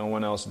that no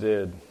one else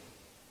did.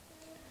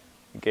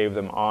 He gave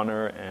them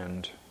honor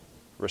and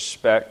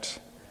respect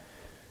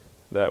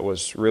that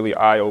was really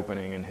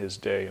eye-opening in his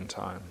day and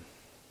time.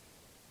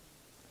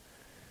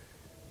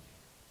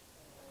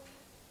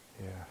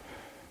 Yeah.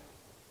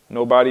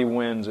 Nobody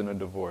wins in a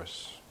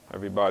divorce.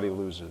 Everybody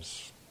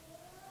loses,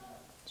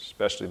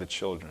 especially the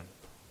children.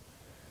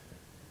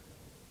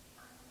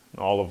 And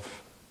all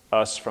of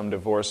us from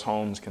divorce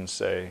homes can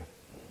say,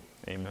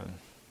 amen.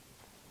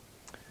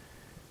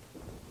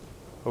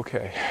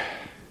 Okay.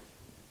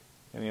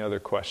 Any other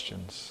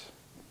questions?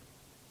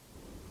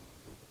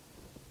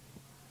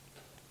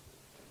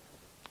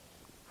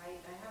 I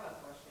have a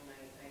question. I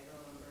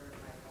remember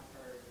I have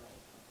heard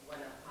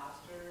when a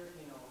pastor,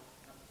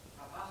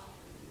 a pastor,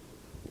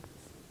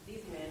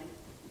 this man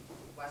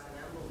was an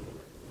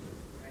unbeliever,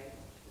 right?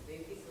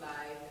 Lived his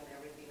life and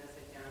everything as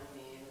a young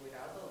man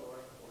without the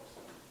Lord, of course.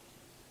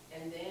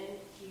 And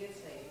then he gets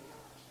saved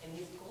and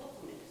he's called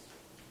to ministry.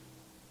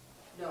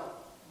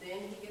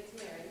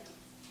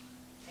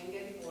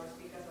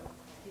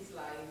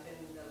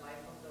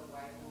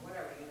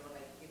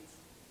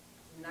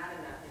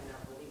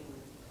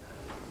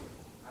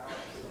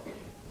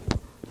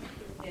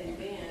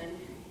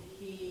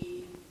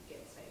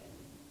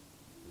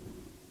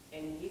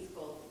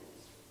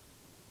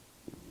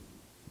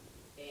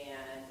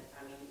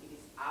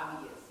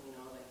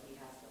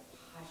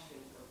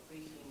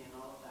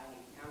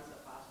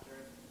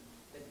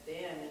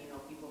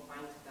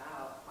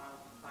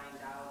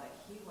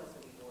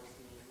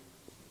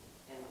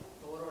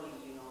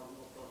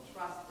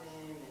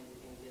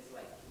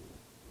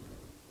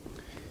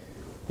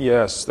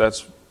 Yes,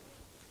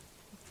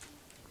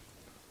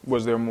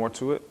 was there more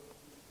to it?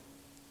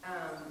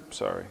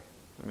 Sorry,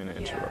 I mean to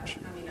interrupt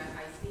you. I mean, I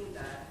seen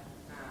that,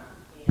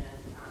 and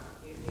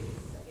it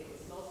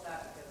is so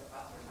sad because the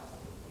pastor has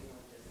to,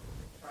 just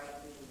try to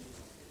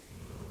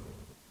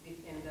be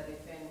in the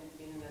defense,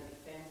 being in the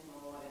defense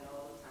mode and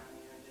all the time,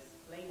 just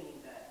claiming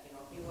that,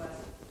 he was,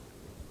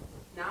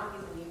 now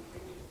he's a new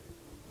creature,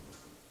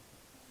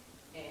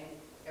 and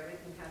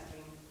everything has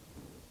been,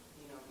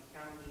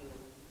 become new,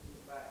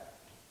 but.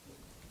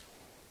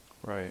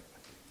 Right.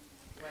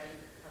 Have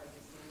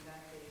you seen that?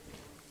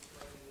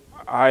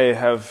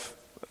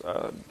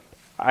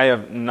 I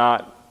have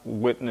not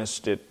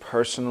witnessed it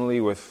personally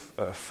with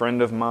a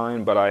friend of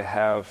mine, but I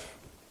have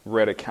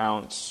read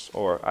accounts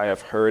or I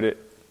have heard it,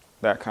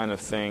 that kind of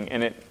thing.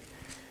 And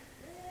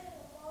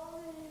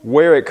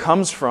where it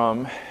comes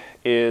from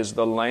is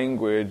the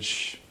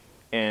language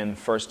in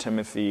 1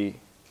 Timothy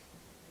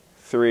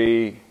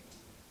 3,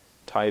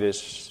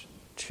 Titus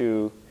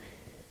 2,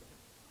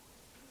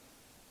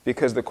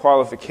 because the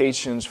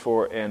qualifications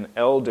for an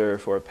elder,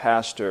 for a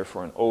pastor,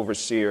 for an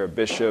overseer, a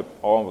bishop,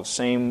 all the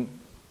same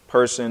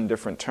person,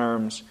 different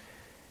terms.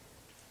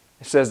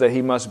 It says that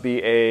he must be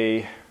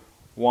the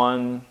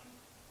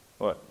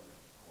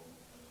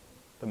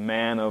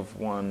man of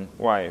one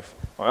wife.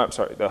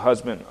 The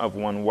husband of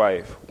one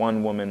wife,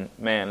 one woman,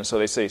 man. And so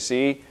they say,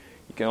 see,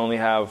 you can only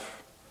have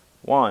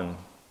one.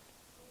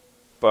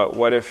 But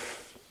what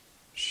if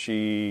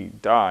she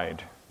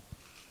died?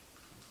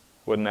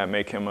 Wouldn't that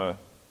make him a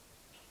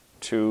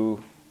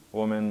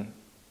two-woman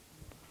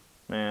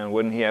man?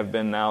 Wouldn't he have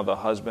been now the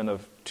husband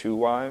of two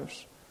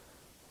wives?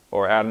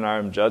 Or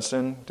Adoniram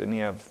Judson, didn't he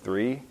have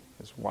 3?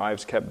 His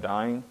wives kept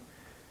dying.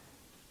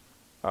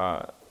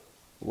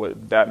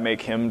 Would that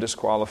make him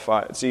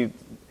disqualified? See,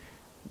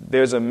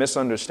 there's a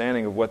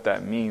misunderstanding of what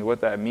that means.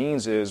 What that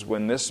means is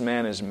when this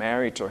man is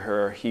married to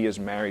her, he is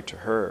married to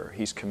her.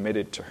 He's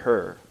committed to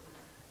her.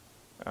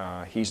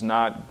 He's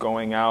not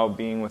going out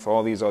being with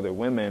all these other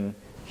women.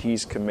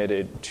 He's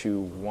committed to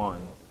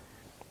one.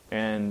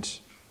 And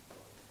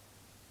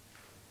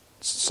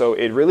so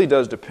it really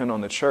does depend on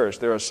the church.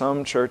 There are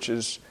some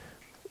churches,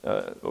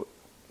 there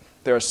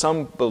are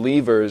some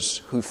believers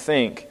who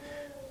think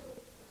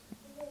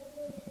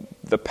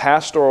the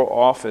pastoral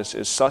office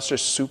is such a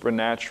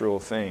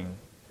supernatural thing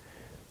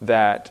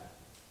that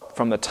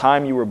from the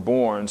time you were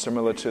born,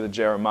 similar to the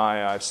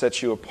Jeremiah, I've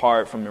set you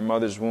apart from your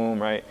mother's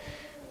womb, right?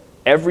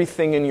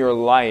 Everything in your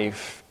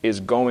life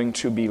is going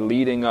to be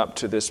leading up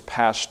to this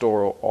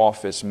pastoral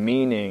office,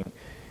 meaning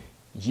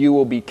you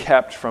will be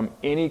kept from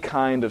any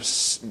kind of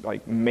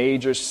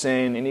major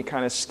sin, any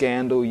kind of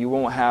scandal. You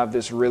won't have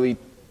this really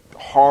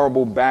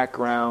horrible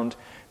background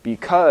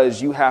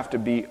because you have to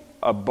be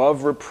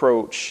above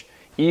reproach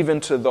even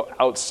to the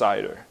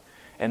outsider.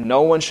 And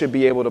no one should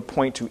be able to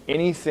point to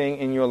anything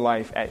in your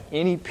life at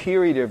any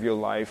period of your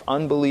life,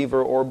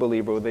 unbeliever or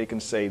believer, where they can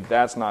say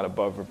that's not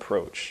above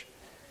reproach.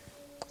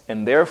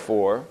 And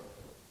therefore,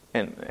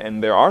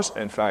 and there are,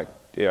 in fact,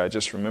 I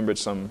just remembered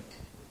some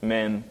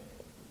men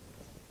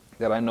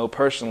that I know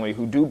personally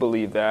who do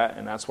believe that,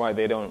 and that's why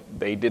they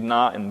did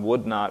not and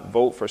would not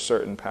vote for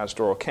certain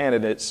pastoral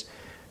candidates,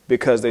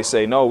 because they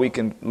say, no, we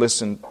can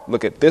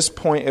look at this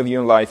point of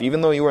your life, even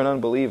though you were an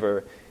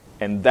unbeliever,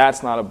 and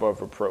that's not above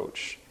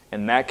reproach.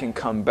 And that can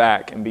come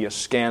back and be a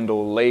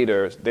scandal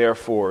later,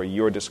 therefore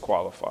you're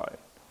disqualified.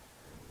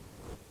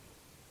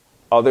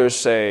 Others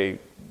say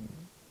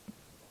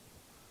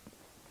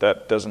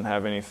that doesn't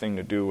have anything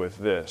to do with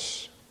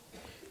this.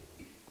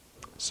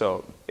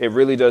 So it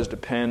really does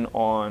depend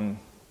on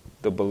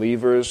the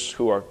believers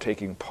who are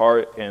taking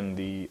part in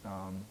the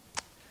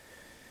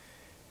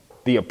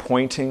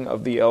appointing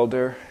of the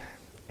elder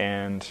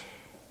and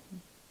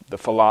the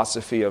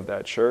philosophy of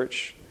that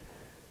church.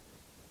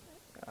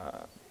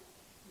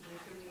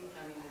 Usually, in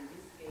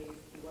this case,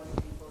 it was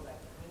people that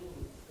came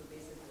to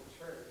visit the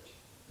church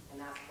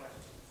and ask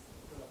questions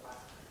to the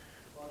pastor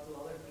or to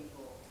other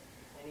people,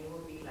 and it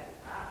would be like,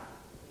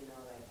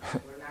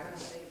 we're not going to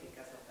say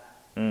because of that.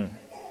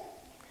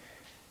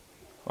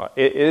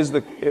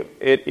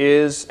 It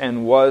is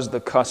and was the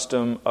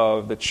custom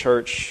of the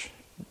church,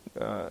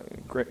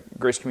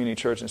 Grace Community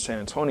Church in San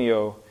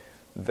Antonio,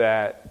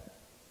 that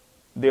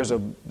there's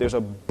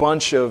a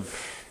bunch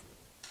of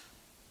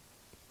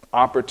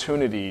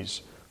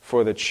opportunities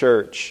for the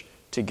church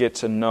to get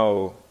to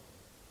know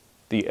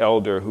the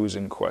elder who's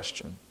in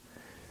question.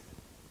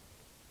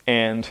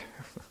 And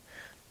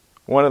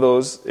one of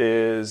those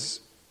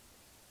is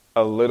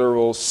a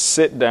literal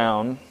sit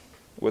down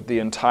with the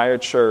entire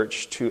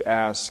church to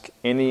ask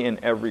any and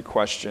every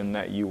question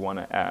that you want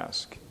to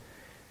ask.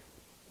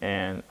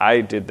 And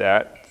I did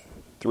that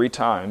 3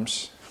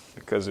 times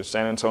because there's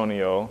San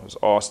Antonio, there's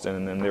Austin,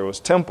 and then there was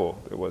Temple.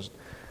 There was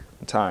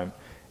time.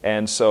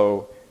 And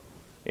so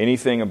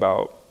anything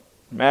about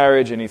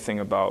marriage, anything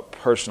about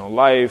personal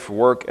life,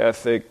 work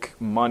ethic,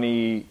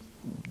 money,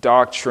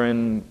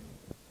 doctrine,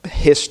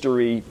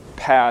 history,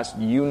 past,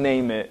 you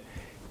name it,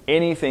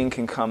 anything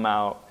can come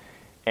out.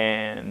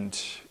 And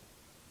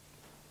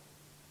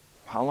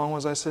how long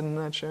was I sitting in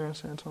that chair in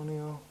San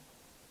Antonio?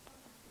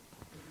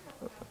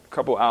 A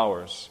couple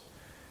hours.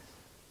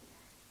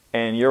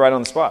 And you're right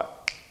on the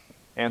spot.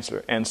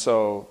 Answer. And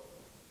so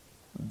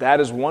that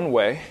is one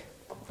way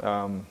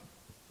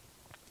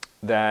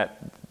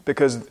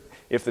because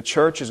if the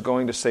church is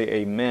going to say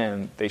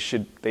amen, they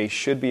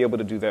should be able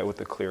to do that with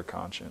a clear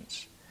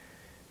conscience.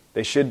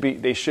 They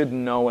should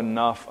know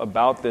enough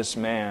about this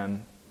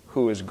man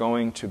who is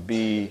going to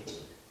be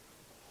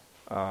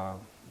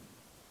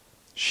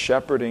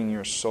shepherding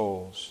your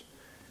souls.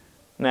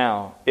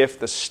 Now, if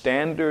the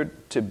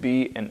standard to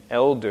be an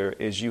elder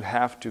is you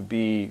have to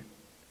be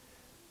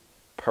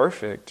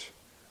perfect,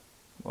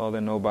 well,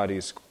 then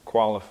nobody's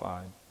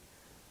qualified.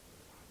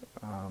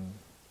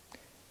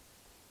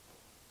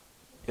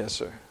 Yes,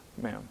 sir.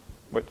 Ma'am.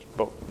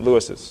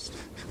 Lewis is...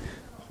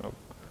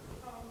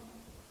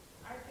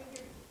 I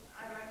think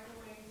I like the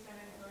way San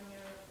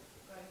Antonio,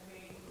 like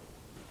they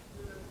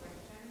do the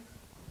questions,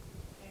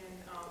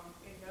 and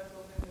it does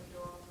open the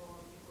door for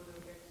people to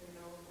get to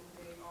know who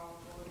they are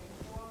voting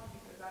for,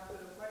 because after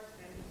the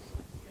question,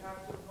 you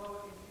have to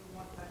vote if you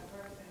want that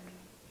person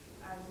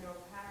as your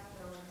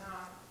pastor or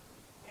not.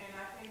 And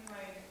I think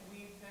like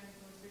we've been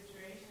through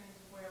situations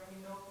where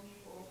we know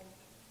people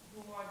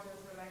who are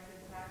just elected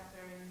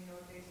pastor and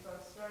they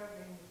start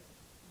serving,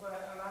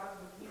 but a lot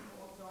of the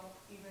people don't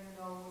even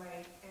know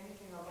like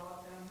anything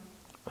about them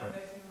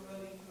unless you're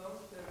really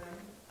close to them.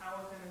 I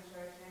was in a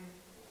church and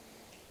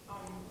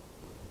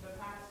the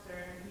pastor,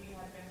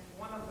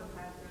 one of the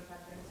pastors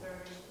had been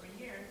serving for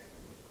years,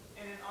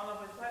 and then all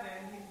of a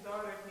sudden his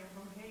daughter came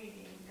from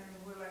Haiti, and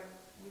we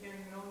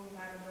didn't know he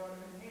had a daughter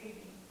in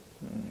Haiti.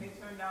 And it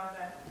turned out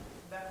that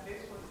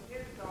this was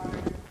his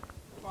daughter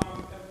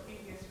from a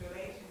previous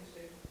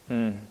relationship.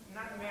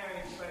 Not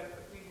marriage,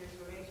 but a previous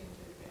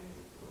relationship, and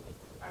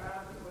a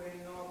lot of people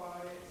didn't know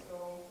about it,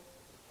 so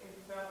it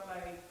felt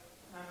like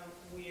kind of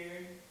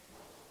weird.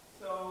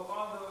 So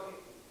although,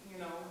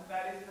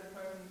 that is the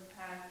person's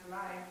past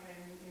life, and,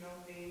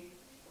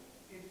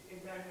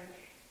 it doesn't,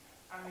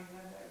 not that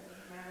it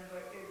doesn't matter,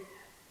 but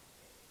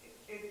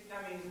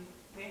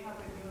they have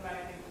a new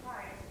life in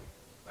Christ,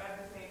 but at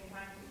the same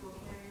time, people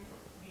can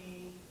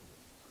be,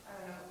 I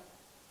don't know,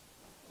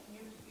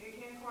 it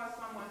can cause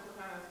someone to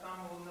kind of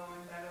stumble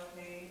knowing that,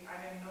 okay,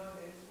 I didn't know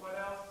this. What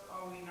else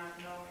are we not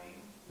knowing?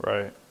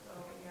 Right. So,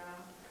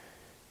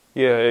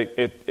 Yeah,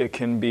 it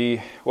can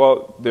be,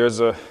 well, there's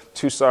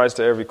two sides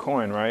to every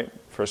coin, right?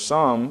 For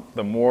some,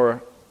 the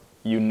more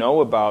you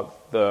know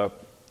about the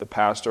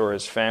pastor or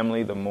his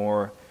family, the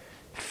more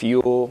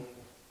fuel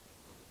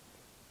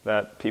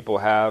that people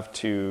have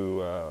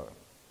to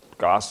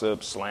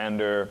gossip,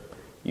 slander,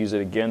 use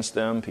it against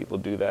them. People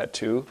do that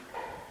too.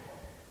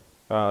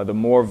 The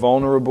more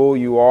vulnerable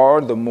you are,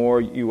 the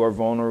more you are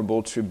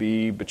vulnerable to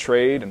be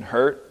betrayed and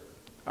hurt.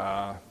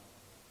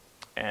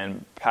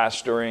 And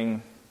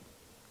pastoring,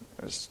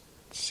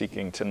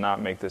 seeking to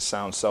not make this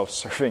sound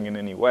self-serving in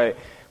any way,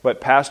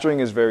 but pastoring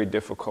is very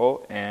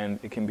difficult, and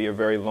it can be a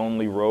very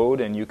lonely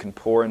road, and you can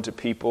pour into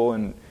people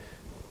and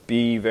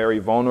be very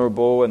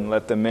vulnerable and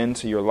let them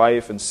into your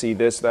life and see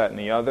this, that, and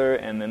the other,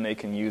 and then they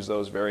can use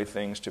those very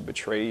things to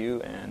betray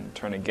you and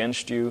turn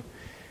against you,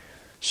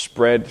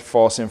 spread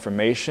false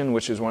information,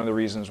 which is one of the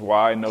reasons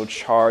why no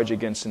charge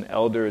against an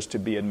elder is to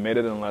be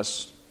admitted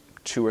unless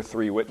 2 or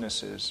 3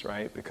 witnesses,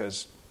 right?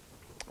 Because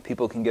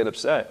people can get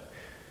upset.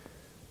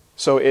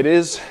 So it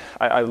is,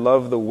 I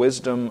love the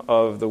wisdom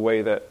of the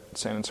way that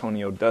San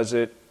Antonio does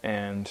it,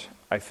 and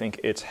I think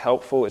it's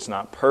helpful. It's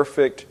not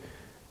perfect,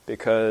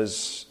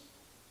 because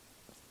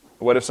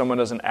what if someone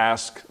doesn't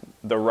ask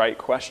the right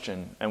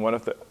question? And what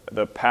if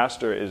the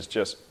pastor is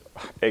just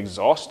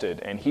exhausted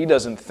and he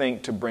doesn't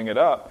think to bring it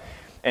up?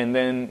 And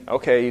then,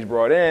 okay, he's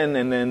brought in,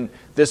 and then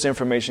this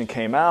information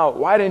came out.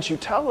 Why didn't you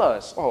tell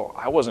us? Oh,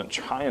 I wasn't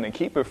trying to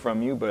keep it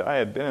from you, but I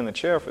had been in the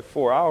chair for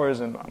 4 hours,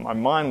 and my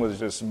mind was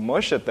just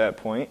mush at that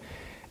point,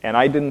 and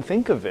I didn't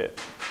think of it.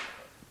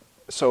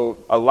 So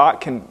a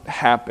lot can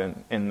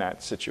happen in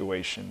that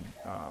situation.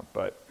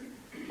 But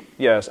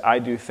yes, I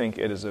do think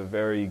it is a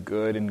very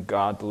good and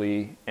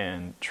godly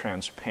and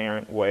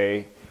transparent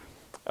way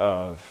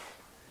of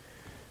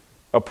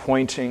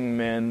appointing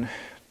men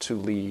to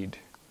lead.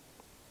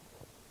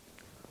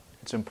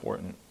 It's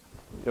important.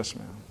 Yes,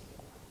 ma'am.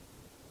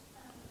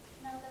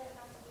 Not that it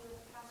has to do with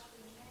pastor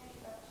and marriage,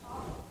 but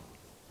Paul,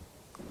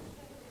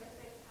 typically what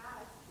they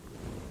had,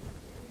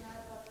 is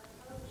not about the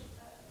coach,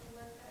 but the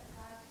work that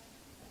God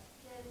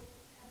had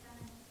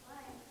done in his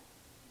life,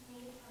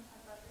 made him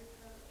a better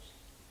coach.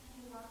 And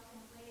he walked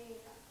in a way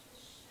that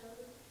just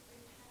showed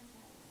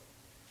repentance.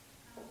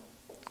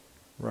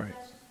 Right.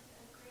 That's just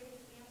a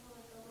great example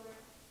of the Lord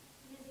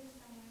using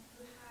someone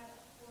who had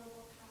a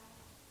horrible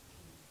past.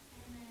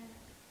 And then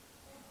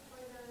for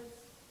those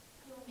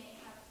who may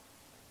have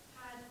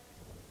had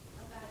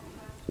a bad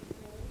past with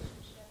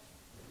relationships,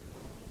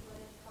 I think what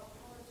is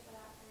helpful is for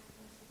that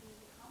person to be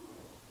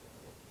humble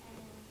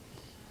and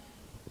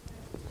to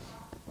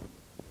talk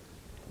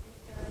if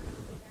there are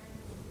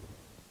concerns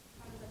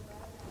from the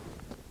brother.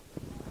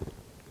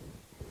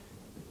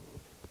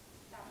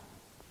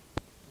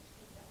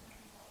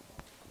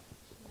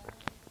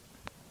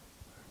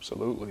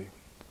 Absolutely.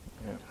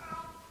 Yeah.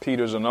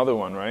 Peter's another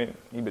one, right?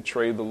 He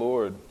betrayed the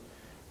Lord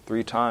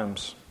 3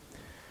 times.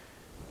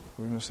 What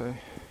were you going to say? If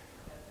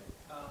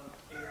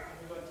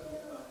we go to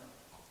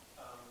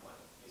what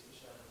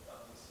Bishop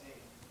was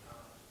saying,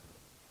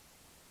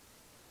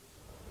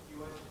 you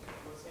were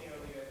saying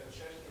earlier the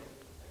church can,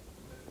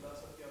 the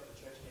philosophy of the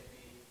church can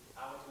be,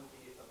 I want to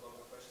be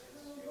above a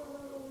person's your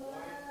word,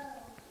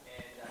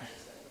 and that's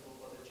acceptable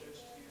for the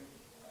church to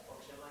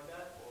function like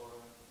that,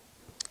 or?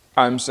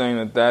 I'm saying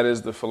that that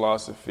is the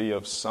philosophy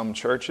of some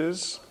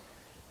churches,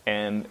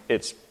 and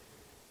it's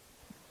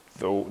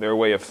their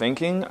way of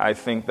thinking. I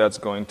think that's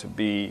going to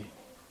be,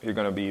 you're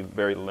going to be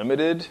very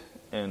limited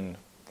in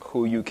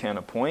who you can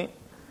appoint.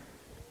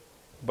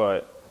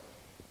 But,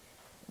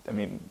 I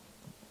mean,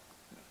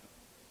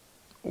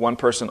 one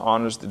person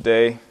honors the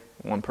day,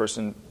 one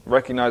person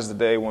recognizes the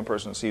day, one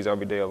person sees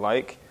every day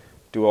alike,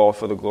 do all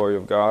for the glory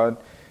of God.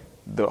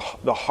 The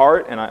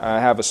heart, and I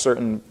have a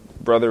certain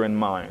brother in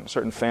mind,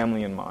 certain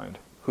family in mind,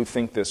 who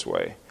think this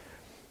way.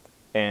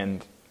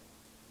 And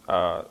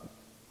they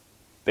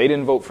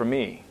didn't vote for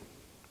me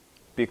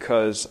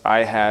because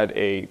I had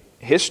a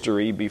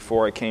history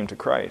before I came to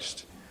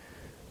Christ.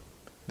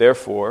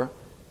 Therefore,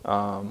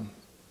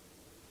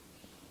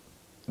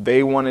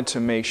 they wanted to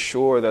make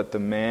sure that the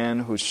man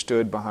who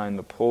stood behind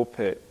the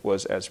pulpit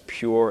was as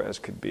pure as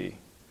could be.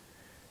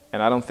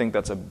 And I don't think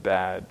that's a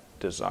bad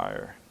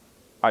desire.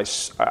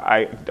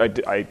 I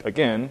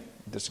again,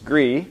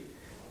 disagree,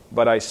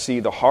 but I see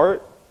the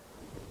heart,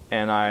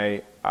 and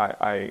I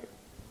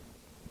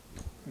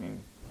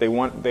mean, they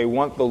want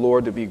the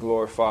Lord to be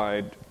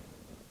glorified.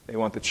 They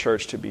want the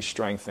church to be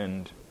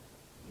strengthened,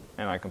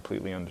 and I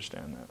completely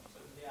understand that.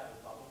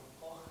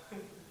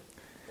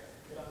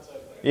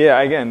 Yeah,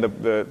 again,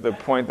 the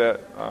point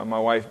that my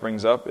wife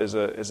brings up is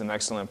an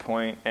excellent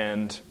point,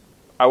 and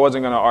I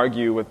wasn't going to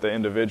argue with the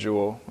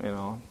individual,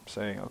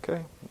 saying,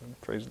 okay,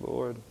 praise the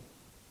Lord.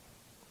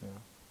 Yeah.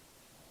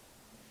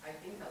 I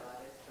think a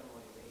lot is the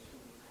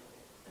motivation behind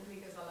it. And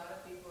because a lot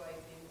of people, I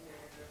think,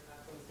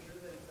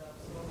 consider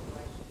themselves so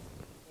righteous,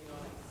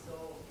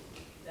 so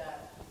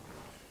that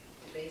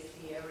they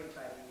see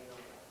everybody,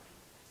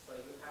 so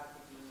you have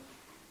to be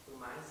to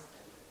my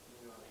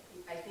standard,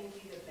 I think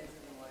it depends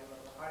on the motive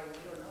of the heart, and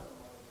we don't know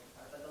the motive of the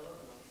heart, but the Lord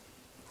knows.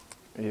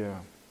 Yeah.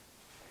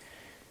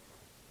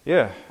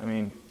 Yeah, I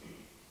mean,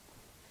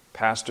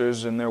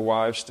 pastors and their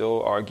wives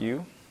still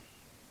argue.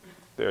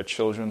 Their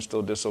children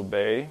still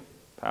disobey.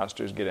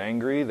 Pastors get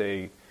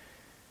angry.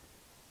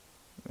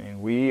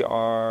 We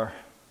are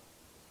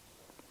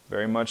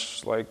very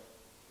much like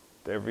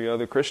every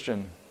other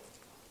Christian.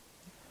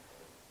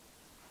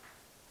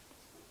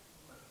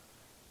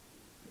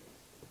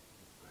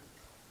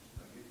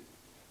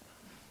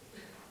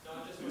 No,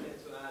 I just wanted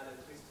to add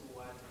at least to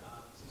what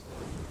Sister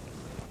was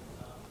saying.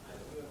 I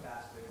knew a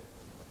pastor.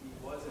 He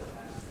was a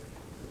pastor.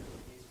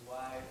 His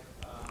wife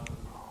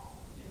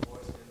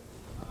divorced him,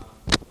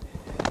 and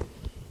then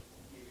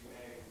he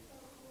remarried.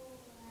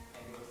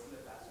 And he was still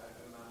a pastor. I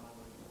remember my mom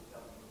would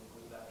tell me to go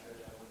to that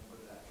church. I wouldn't go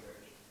to that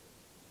church.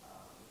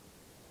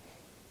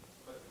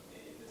 But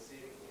in the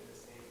same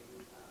context,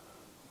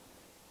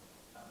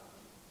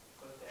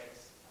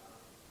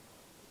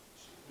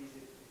 do you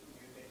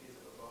think he's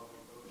above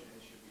reproach and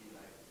it should be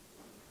like?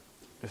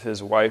 If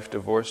his wife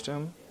divorced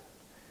him?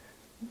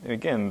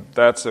 Again,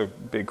 that's a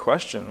big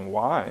question.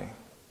 Why?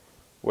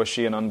 Was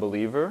she an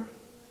unbeliever?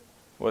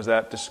 Was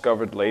that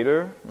discovered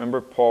later? Remember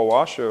Paul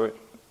Washer,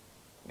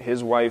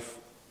 his wife,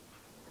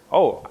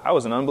 I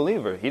was an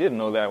unbeliever. He didn't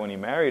know that when he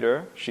married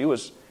her. She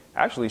was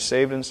actually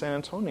saved in San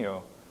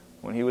Antonio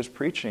when he was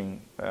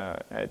preaching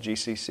at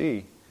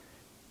GCC.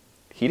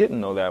 He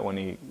didn't know that when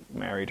he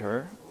married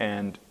her.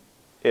 And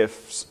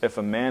if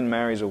a man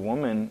marries a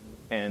woman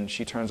and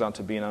she turns out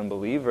to be an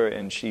unbeliever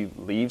and she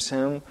leaves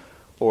him,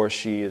 or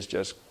she is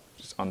just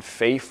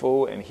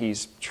unfaithful and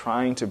he's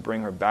trying to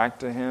bring her back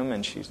to him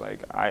and she's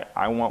like,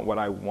 I want what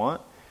I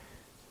want.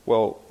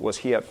 Well, was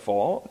he at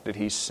fault? Did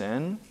he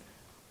sin?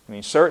 I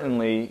mean,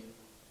 certainly,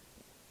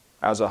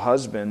 as a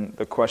husband,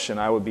 the question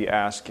I would be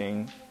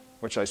asking,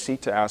 which I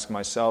seek to ask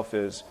myself,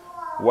 is,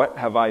 what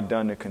have I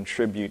done to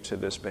contribute to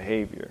this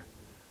behavior?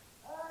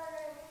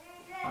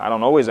 I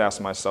don't always ask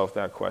myself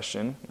that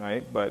question,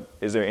 right? But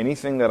is there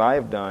anything that I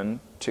have done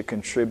to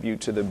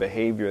contribute to the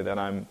behavior that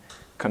I'm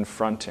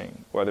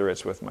confronting, whether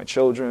it's with my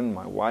children,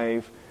 my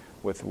wife,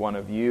 with one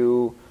of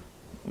you,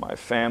 my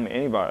family,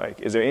 anybody?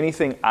 Like, is there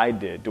anything I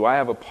did? Do I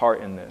have a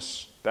part in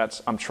this?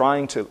 I'm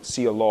trying to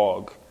see a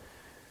log.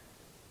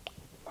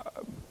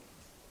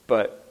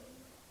 But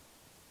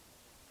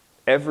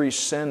every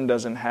sin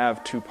doesn't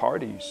have two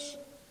parties.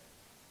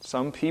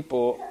 Some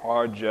people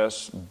are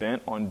just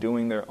bent on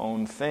doing their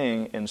own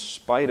thing in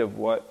spite of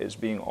what is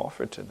being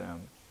offered to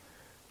them.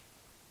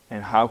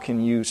 And how can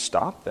you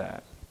stop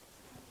that?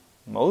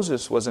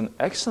 Moses was an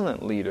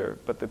excellent leader,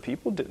 but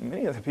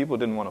many of the people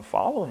didn't want to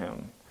follow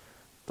him.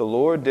 The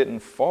Lord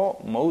didn't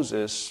fault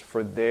Moses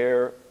for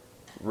their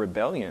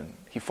rebellion.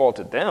 He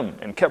faulted them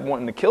and kept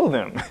wanting to kill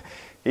them.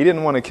 He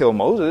didn't want to kill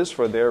Moses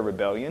for their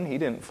rebellion. He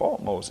didn't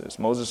fault Moses.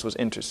 Moses was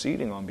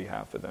interceding on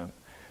behalf of them.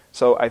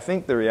 So I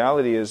think the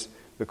reality is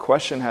the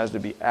question has to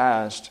be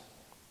asked,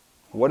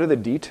 what are the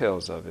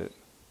details of it?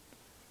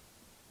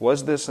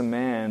 Was this a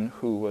man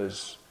who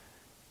was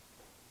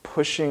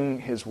pushing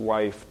his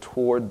wife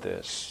toward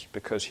this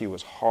because he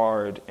was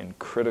hard and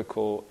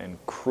critical and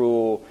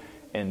cruel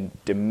and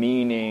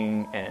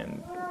demeaning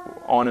and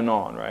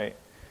on, right?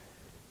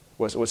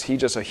 Was he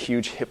just a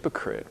huge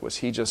hypocrite? Was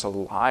he just a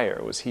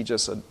liar? Was he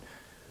just a...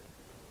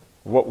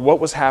 What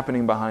was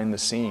happening behind the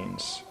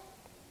scenes?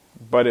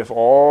 But if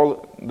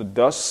all the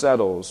dust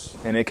settles,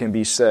 and it can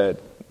be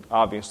said,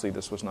 obviously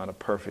this was not a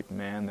perfect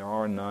man. There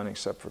are none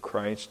except for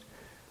Christ.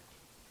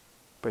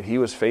 But he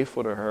was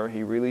faithful to her.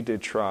 He really did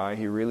try.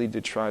 He really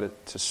did try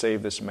to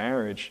save this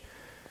marriage.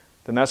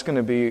 Then that's going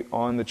to be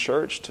on the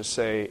church to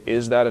say,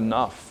 is that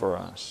enough for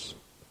us?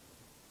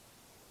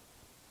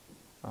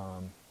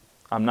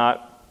 I'm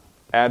not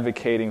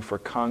advocating for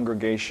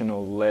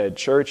congregational-led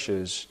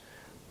churches,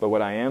 but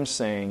what I am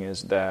saying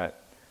is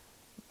that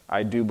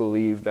I do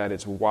believe that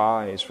it's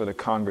wise for the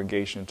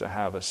congregation to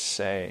have a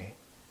say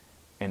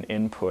and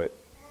input.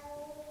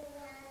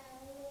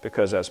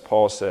 Because as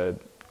Paul said,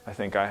 I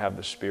think I have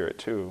the Spirit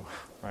too,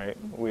 right?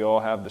 We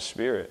all have the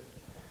Spirit,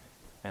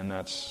 and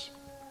that's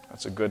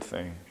a good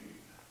thing.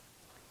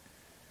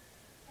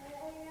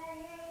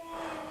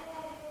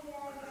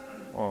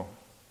 Oh,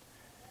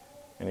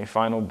 any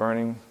final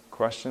burning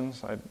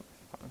questions?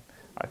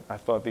 I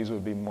thought these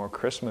would be more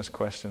Christmas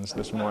questions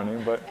this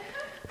morning, but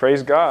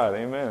praise God,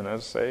 amen.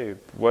 Let's say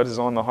what is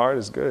on the heart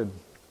is good.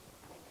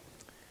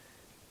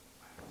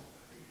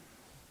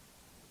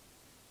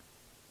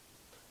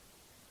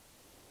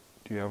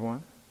 Do you have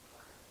one?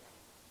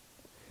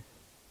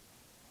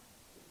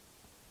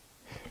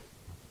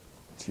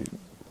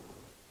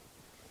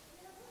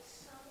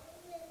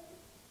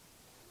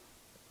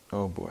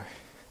 Oh boy.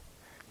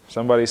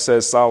 Somebody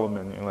says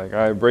Solomon, you're like, all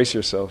right, brace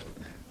yourself.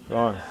 Go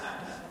on.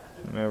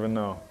 You never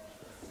know.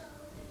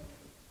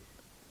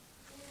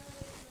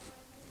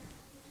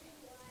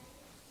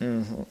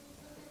 Mm-hmm.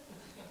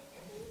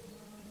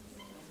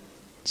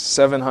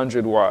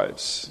 700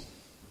 wives.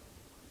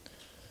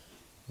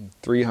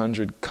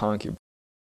 300 concubines.